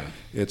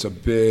 It's a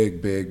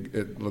big,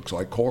 it looks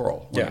like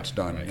coral when it's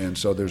done. Right. And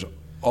so there's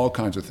all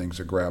kinds of things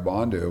to grab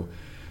onto.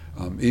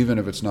 Even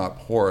if it's not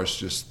porous,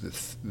 just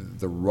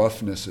the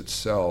roughness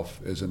itself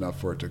is enough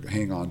for it to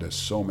hang on to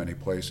so many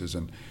places.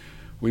 And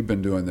we've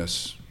been doing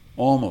this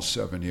almost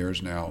 7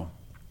 years now,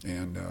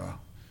 and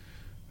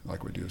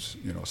like we do,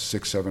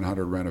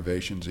 600-700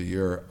 renovations a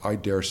year. I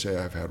dare say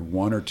I've had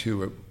 1 or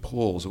 2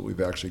 pools that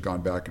we've actually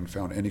gone back and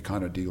found any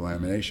kind of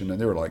delamination, and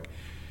they were like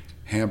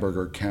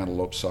hamburger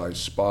cantaloupe-sized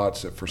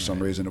spots that for some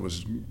reason it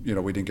was,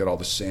 we didn't get all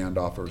the sand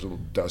off. It was a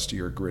little dusty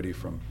or gritty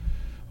from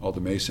all the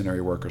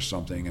masonry work or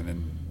something, and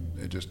then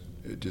it just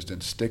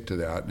didn't stick to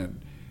that, and it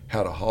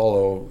had a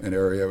hollow an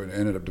area and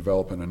ended up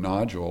developing a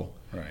nodule.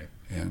 Right.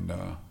 And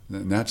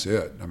that's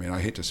it. I mean, I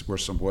hate to,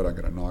 where's some wood? I'm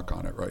going to knock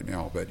on it right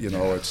now, but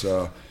it's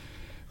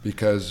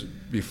because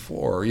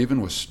before, even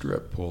with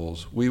strip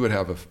pools, we would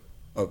have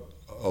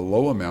a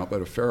low amount,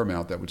 but a fair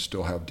amount that would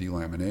still have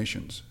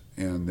delaminations.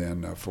 And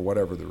then for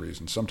whatever the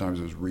reason, sometimes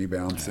it was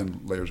rebound,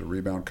 thin layers of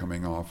rebound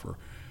coming off or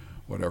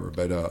whatever.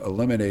 But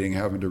eliminating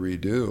having to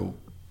redo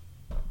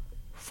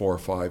 4,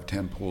 5,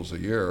 10 pools a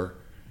year,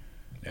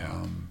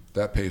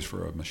 that pays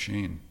for a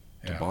machine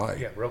to buy.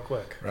 Yeah, real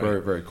quick.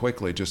 Very, very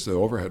quickly, just the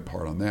overhead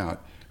part on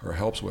that, or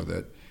helps with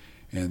it.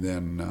 And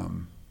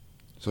then,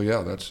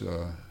 that's...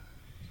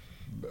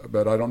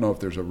 but I don't know if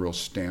there's a real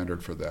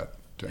standard for that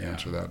to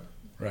answer that,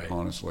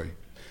 honestly.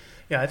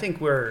 Yeah, I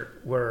think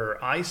where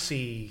I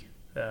see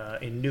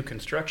in new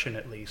construction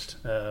at least,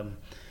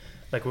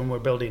 like when we're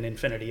building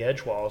infinity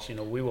edge walls,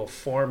 we will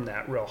form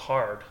that real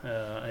hard,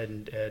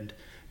 and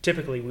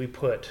typically we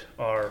put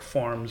our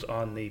forms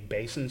on the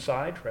basin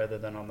side rather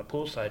than on the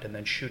pool side, and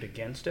then shoot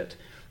against it.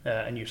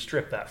 And you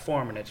strip that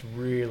form, and it's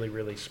really,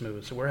 really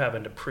smooth. So we're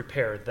having to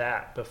prepare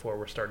that before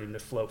we're starting to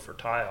float for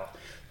tile.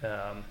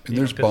 And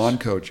there's bond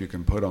coats you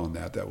can put on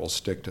that will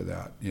stick to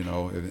that,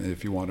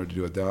 if you wanted to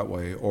do it that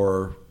way,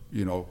 or,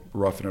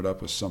 roughing it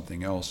up with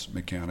something else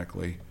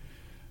mechanically.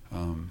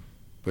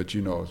 But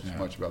as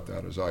much about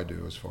that as I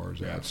do as far as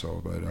that.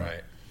 So, but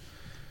right.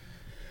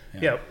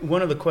 Yeah,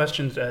 one of the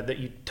questions that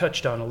you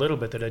touched on a little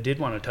bit that I did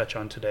want to touch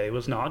on today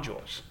was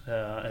nodules,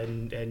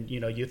 and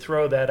you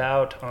throw that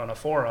out on a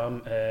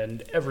forum,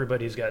 and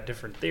everybody's got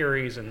different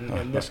theories and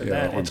this and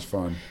that. That one's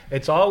fun.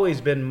 It's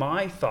always been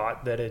my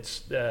thought that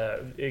it's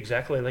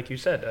exactly like you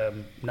said,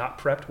 not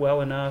prepped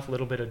well enough, a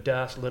little bit of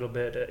dust, a little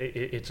bit.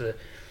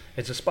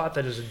 It's a spot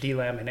that is a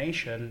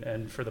delamination,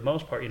 and for the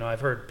most part,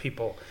 I've heard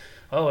people,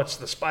 oh, it's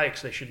the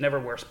spikes, they should never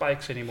wear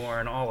spikes anymore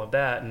and all of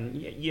that. And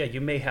yeah,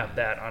 you may have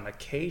that on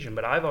occasion,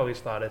 but I've always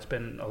thought it's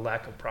been a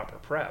lack of proper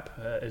prep.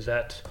 Is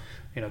that,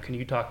 can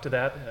you talk to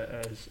that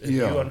as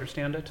you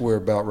understand it? We're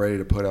about ready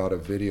to put out a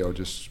video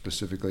just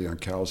specifically on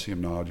calcium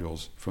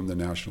nodules from the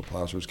National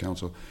Plasterers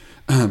Council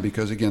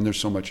because, again, there's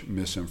so much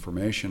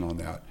misinformation on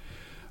that.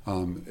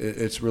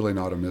 It's really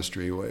not a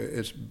mystery.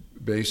 It's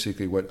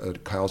basically what a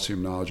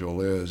calcium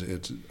nodule is.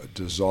 It's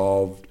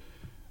dissolved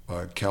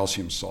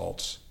calcium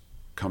salts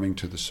coming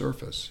to the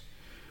surface.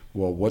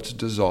 Well, what's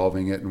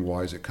dissolving it, and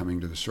why is it coming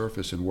to the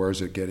surface, and where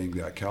is it getting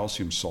that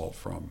calcium salt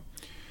from?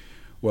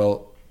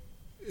 Well,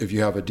 if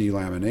you have a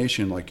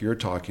delamination like you're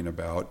talking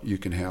about, you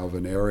can have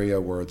an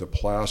area where the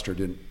plaster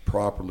didn't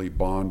properly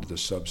bond to the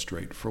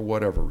substrate for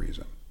whatever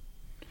reason.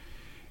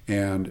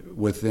 And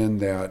within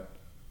that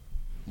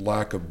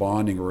lack of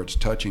bonding, or it's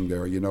touching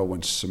there,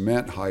 when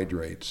cement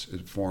hydrates,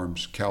 it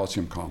forms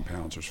calcium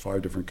compounds. There's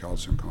 5 different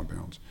calcium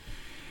compounds.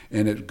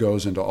 And it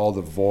goes into all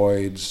the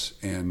voids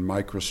and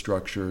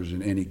microstructures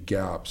and any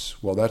gaps.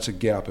 Well, that's a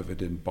gap if it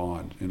didn't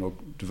bond. And it'll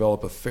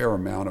develop a fair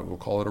amount we'll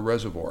call it a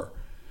reservoir.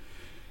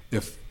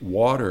 If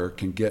water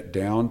can get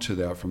down to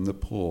that from the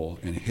pool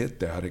and hit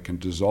that, it can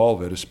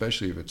dissolve it,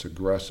 especially if it's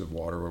aggressive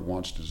water or it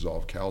wants to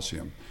dissolve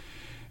calcium.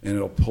 And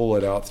it'll pull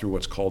it out through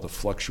what's called a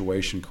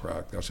fluctuation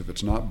crack. That's if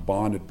it's not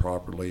bonded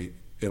properly,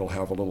 it'll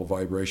have a little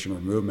vibration or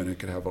movement. It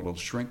could have a little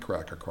shrink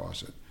crack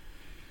across it.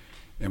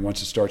 And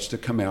once it starts to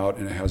come out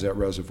and it has that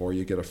reservoir,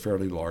 you get a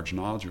fairly large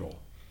nodule.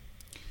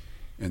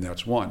 And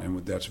that's one,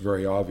 and that's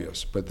very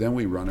obvious. But then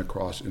we run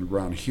across, and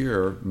around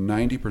here,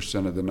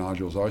 90% of the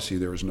nodules I see,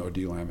 there is no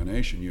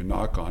delamination. You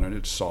knock on it,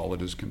 it's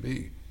solid as can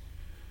be.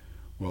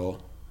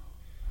 Well,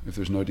 if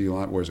there's no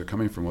delamination, where's it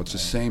coming from? Well, it's the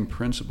same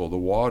principle. The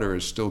water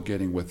is still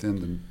getting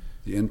within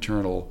the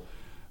internal,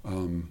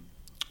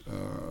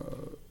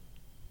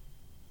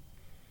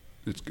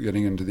 it's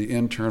getting into the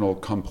internal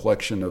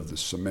complexion of the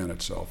cement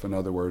itself. In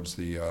other words,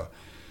 the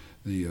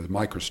the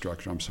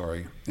microstructure, I'm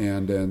sorry.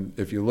 And then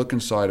if you look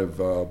inside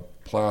of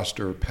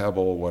plaster,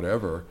 pebble,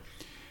 whatever,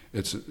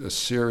 it's a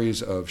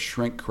series of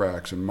shrink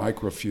cracks and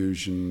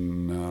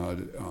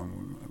microfusion,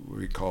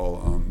 we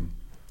call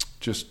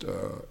just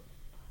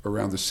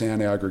around the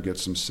sand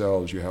aggregates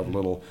themselves. You have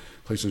little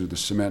places where the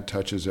cement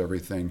touches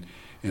everything,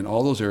 and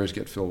all those areas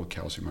get filled with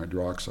calcium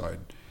hydroxide.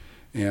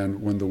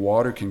 And when the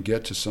water can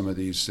get to some of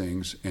these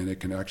things and it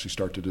can actually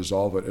start to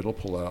dissolve it, it'll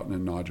pull it out in a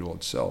nodule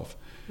itself.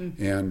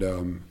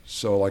 And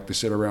so like they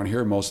said around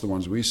here, most of the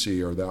ones we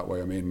see are that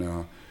way. I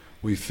mean,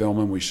 we film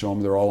them, we show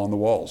them, they're all on the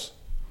walls.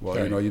 Well,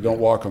 Right. you know, you don't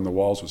walk on the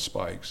walls with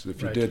spikes.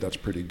 If you Right. did, that's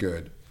pretty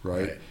good,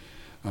 right?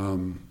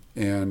 But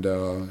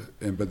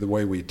the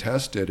way we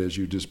test it is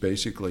you just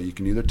basically, you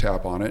can either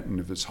tap on it, and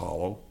if it's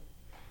hollow,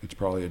 it's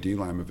probably a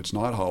D-lam. If it's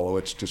not hollow,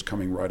 it's just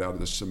coming right out of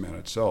the cement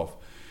itself.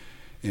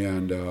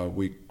 And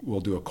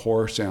we'll do a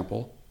core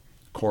sample,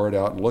 core it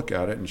out and look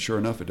at it, and sure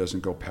enough, it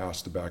doesn't go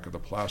past the back of the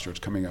plaster. It's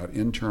coming out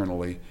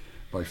internally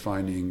by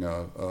finding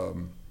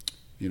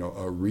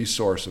a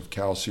resource of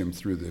calcium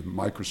through the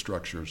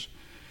microstructures.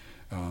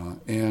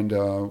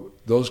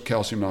 Those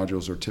calcium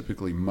nodules are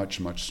typically much,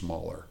 much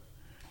smaller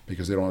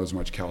because they don't have as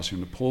much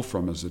calcium to pull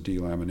from as the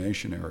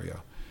delamination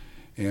area.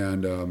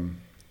 And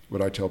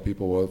what I tell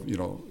people, well, you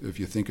know, if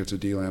you think it's a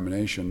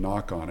delamination,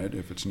 knock on it.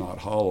 If it's not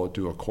hollow,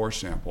 do a core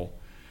sample.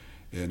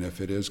 And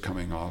if it is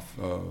coming off,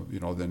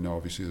 then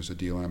obviously there's a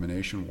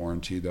delamination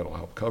warranty that'll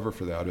help cover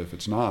for that. If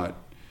it's not,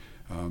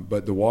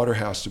 but the water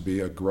has to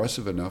be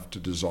aggressive enough to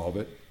dissolve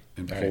it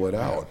and pull it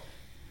out.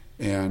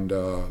 And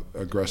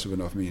aggressive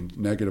enough means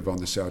negative on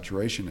the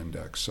saturation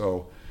index.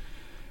 So,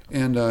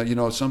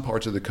 some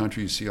parts of the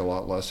country you see a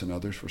lot less than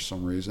others for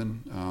some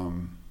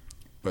reason.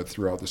 But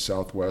throughout the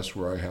Southwest,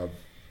 where I have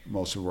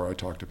most of where I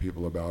talk to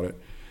people about it,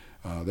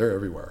 they're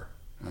everywhere.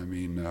 I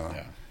mean,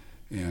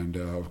 and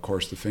of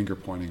course the finger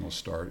pointing will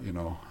start,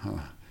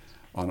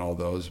 on all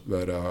those.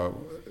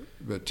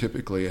 But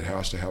typically it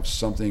has to have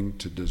something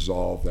to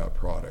dissolve that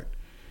product.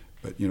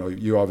 But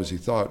you obviously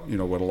thought,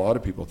 what a lot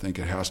of people think,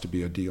 it has to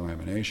be a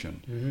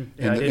delamination. Mm-hmm.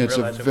 Yeah, And it's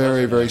a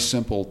very, very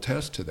simple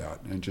test to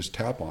that, and just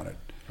tap on it.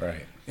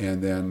 Right.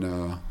 And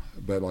then,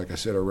 but like I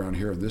said, around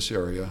here in this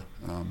area,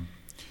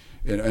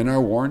 in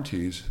our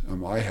warranties,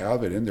 I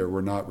have it in there.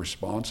 We're not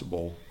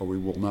responsible, or we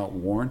will not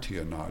warranty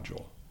a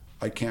nodule.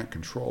 I can't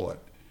control it.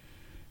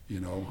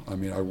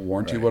 I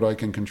warranty what I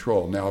can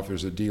control. Now, if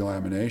there's a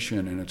delamination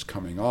and it's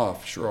coming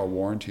off, sure, I'll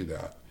warranty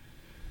that.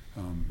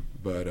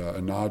 But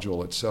a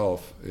nodule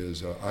itself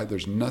is,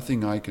 there's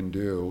nothing I can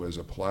do as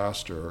a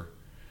plaster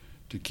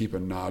to keep a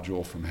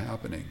nodule from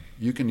happening.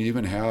 You can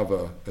even have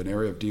an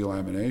area of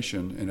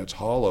delamination and it's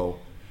hollow,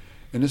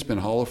 and it's been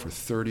hollow for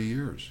 30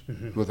 years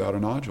without a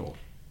nodule,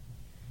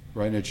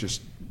 right? And it's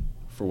just,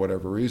 for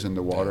whatever reason,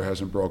 the water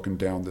hasn't broken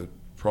down the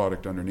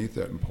product underneath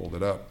it and pulled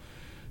it up.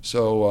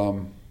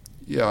 So,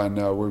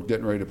 we're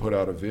getting ready to put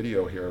out a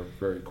video here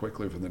very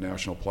quickly for the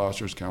National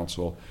Plasters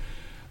Council.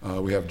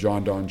 We have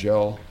John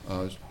Dongell,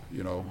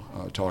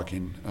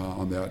 talking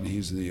on that, and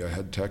he's the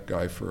head tech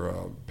guy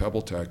for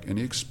Pebble Tech, and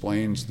he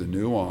explains the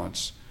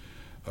nuance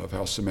of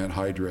how cement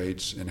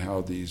hydrates and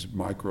how these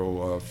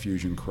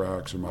microfusion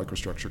cracks or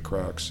microstructure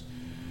cracks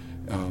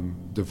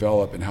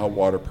develop, and how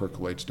water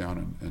percolates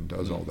down and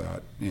does all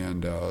that.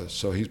 And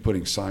so he's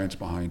putting science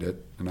behind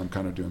it, and I'm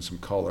kind of doing some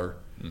color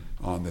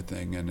on the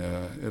thing, and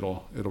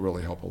it'll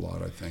really help a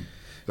lot, I think.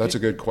 That's a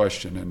good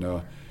question,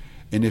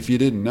 and if you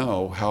didn't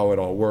know how it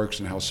all works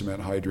and how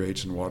cement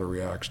hydrates and water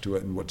reacts to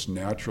it and what's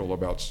natural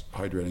about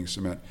hydrating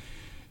cement,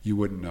 you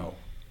wouldn't know.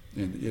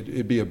 And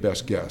it'd be a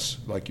best guess,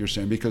 like you're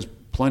saying, because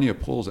plenty of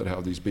pools that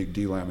have these big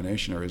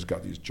delamination areas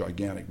got these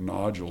gigantic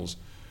nodules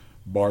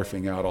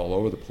barfing out all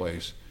over the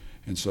place.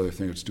 And so they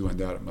think it's doing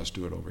that, it must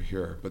do it over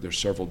here. But there's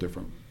several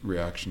different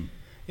reaction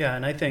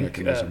and I think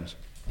mechanisms.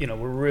 we're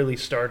really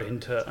starting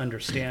to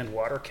understand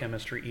water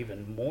chemistry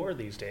even more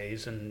these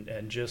days,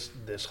 and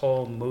just this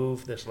whole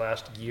move this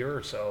last year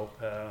or so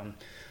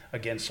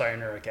against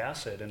cyanuric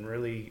acid, and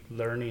really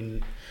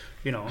learning,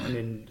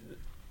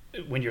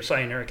 when your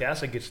cyanuric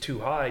acid gets too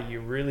high,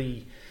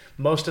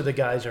 most of the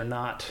guys are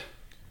not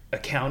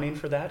accounting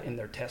for that in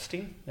their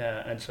testing,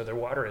 and so their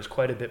water is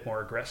quite a bit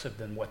more aggressive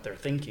than what they're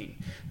thinking,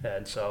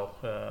 and so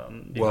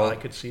I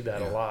could see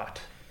that a lot.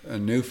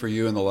 And new for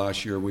you in the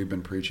last year, we've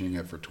been preaching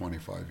it for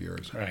 25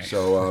 years. Right.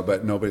 So,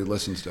 but nobody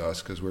listens to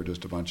us because we're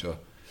just a bunch of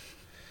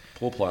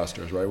pool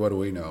plasters, right? What do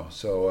we know?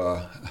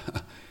 So,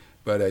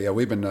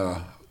 we've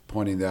been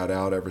pointing that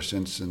out ever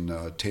since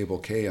in Table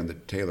K and the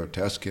Taylor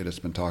test kit. It's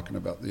been talking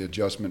about the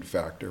adjustment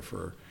factor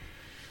for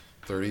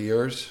 30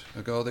 years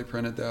ago. They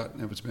printed that,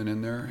 and it's been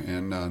in there,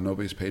 and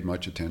nobody's paid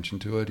much attention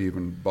to it.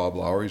 Even Bob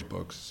Lowry's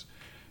books,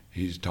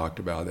 he's talked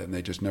about it, and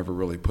they just never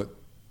really put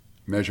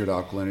measured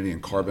alkalinity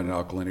and carbonate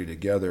alkalinity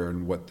together,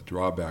 and what the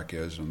drawback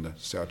is, and the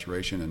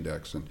saturation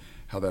index, and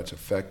how that's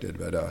affected.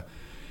 But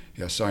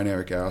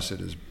cyanuric acid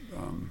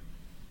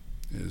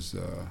is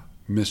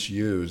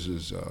misused,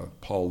 as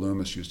Paul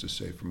Loomis used to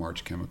say from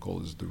Arch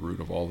Chemical, is the root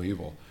of all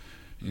evil.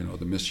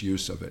 The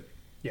misuse of it.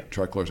 Yeah.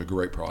 Trichlor is a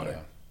great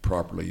product,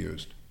 properly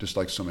used. just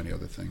like so many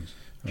other things.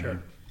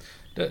 Sure.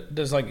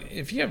 Does like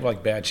if you have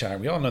like bad shock,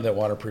 we all know that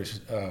waterproof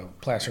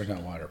plaster is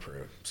not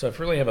waterproof. So if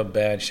you really have a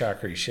bad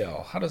shotcrete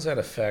shell, how does that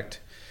affect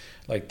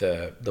like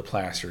the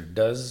plaster?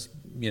 Does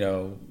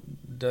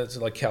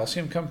like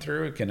calcium come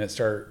through? Can it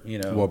start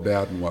Well,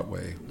 bad in what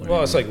way?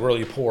 Well, it's like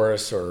really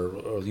porous or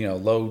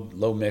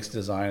low mix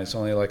design. It's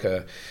only like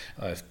a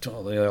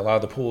lot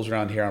of the pools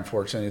around here,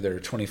 unfortunately, they're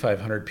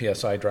 2,500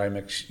 psi dry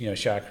mix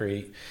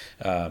shotcrete.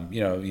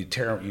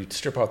 You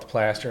strip off the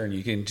plaster and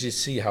you can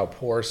just see how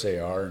porous they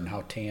are and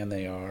how tan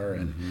they are.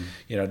 And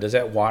does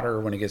that water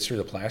when it gets through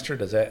the plaster,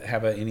 does that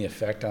have any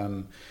effect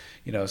on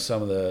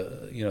some of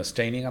the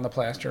staining on the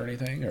plaster or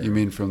anything? Or you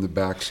mean from the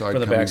backside?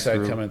 From the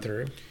backside coming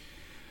through?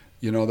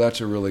 That's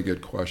a really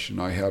good question.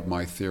 I have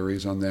my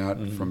theories on that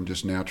from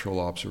just natural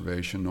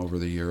observation over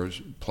the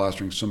years,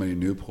 plastering so many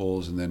new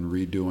pools and then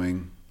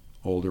redoing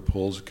older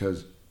pools.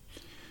 Because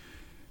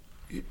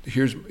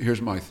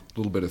here's my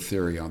little bit of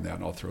theory on that,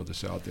 and I'll throw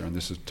this out there, and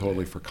this is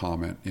totally for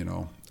comment.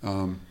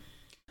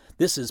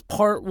 This is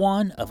part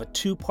 1 of a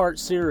 2-part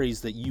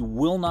series that you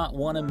will not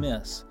want to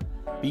miss.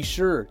 Be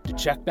sure to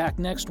check back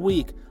next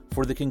week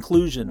for the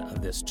conclusion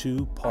of this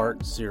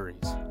 2-part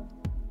series.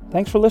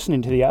 Thanks for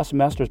listening to the Ask the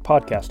Masters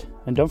podcast,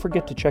 and don't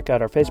forget to check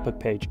out our Facebook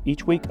page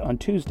each week on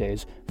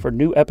Tuesdays for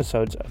new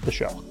episodes of the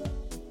show.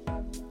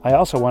 I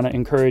also want to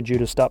encourage you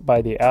to stop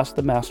by the Ask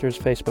the Masters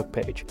Facebook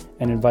page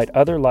and invite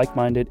other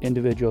like-minded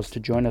individuals to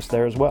join us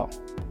there as well.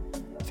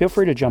 Feel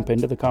free to jump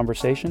into the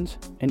conversations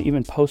and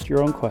even post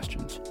your own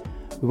questions.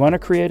 We want to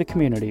create a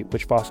community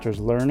which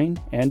fosters learning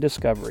and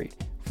discovery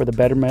for the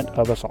betterment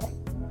of us all.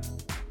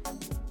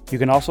 You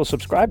can also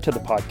subscribe to the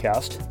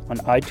podcast on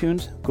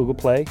iTunes, Google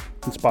Play,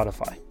 and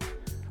Spotify.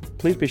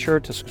 Please be sure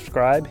to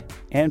subscribe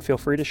and feel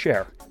free to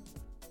share.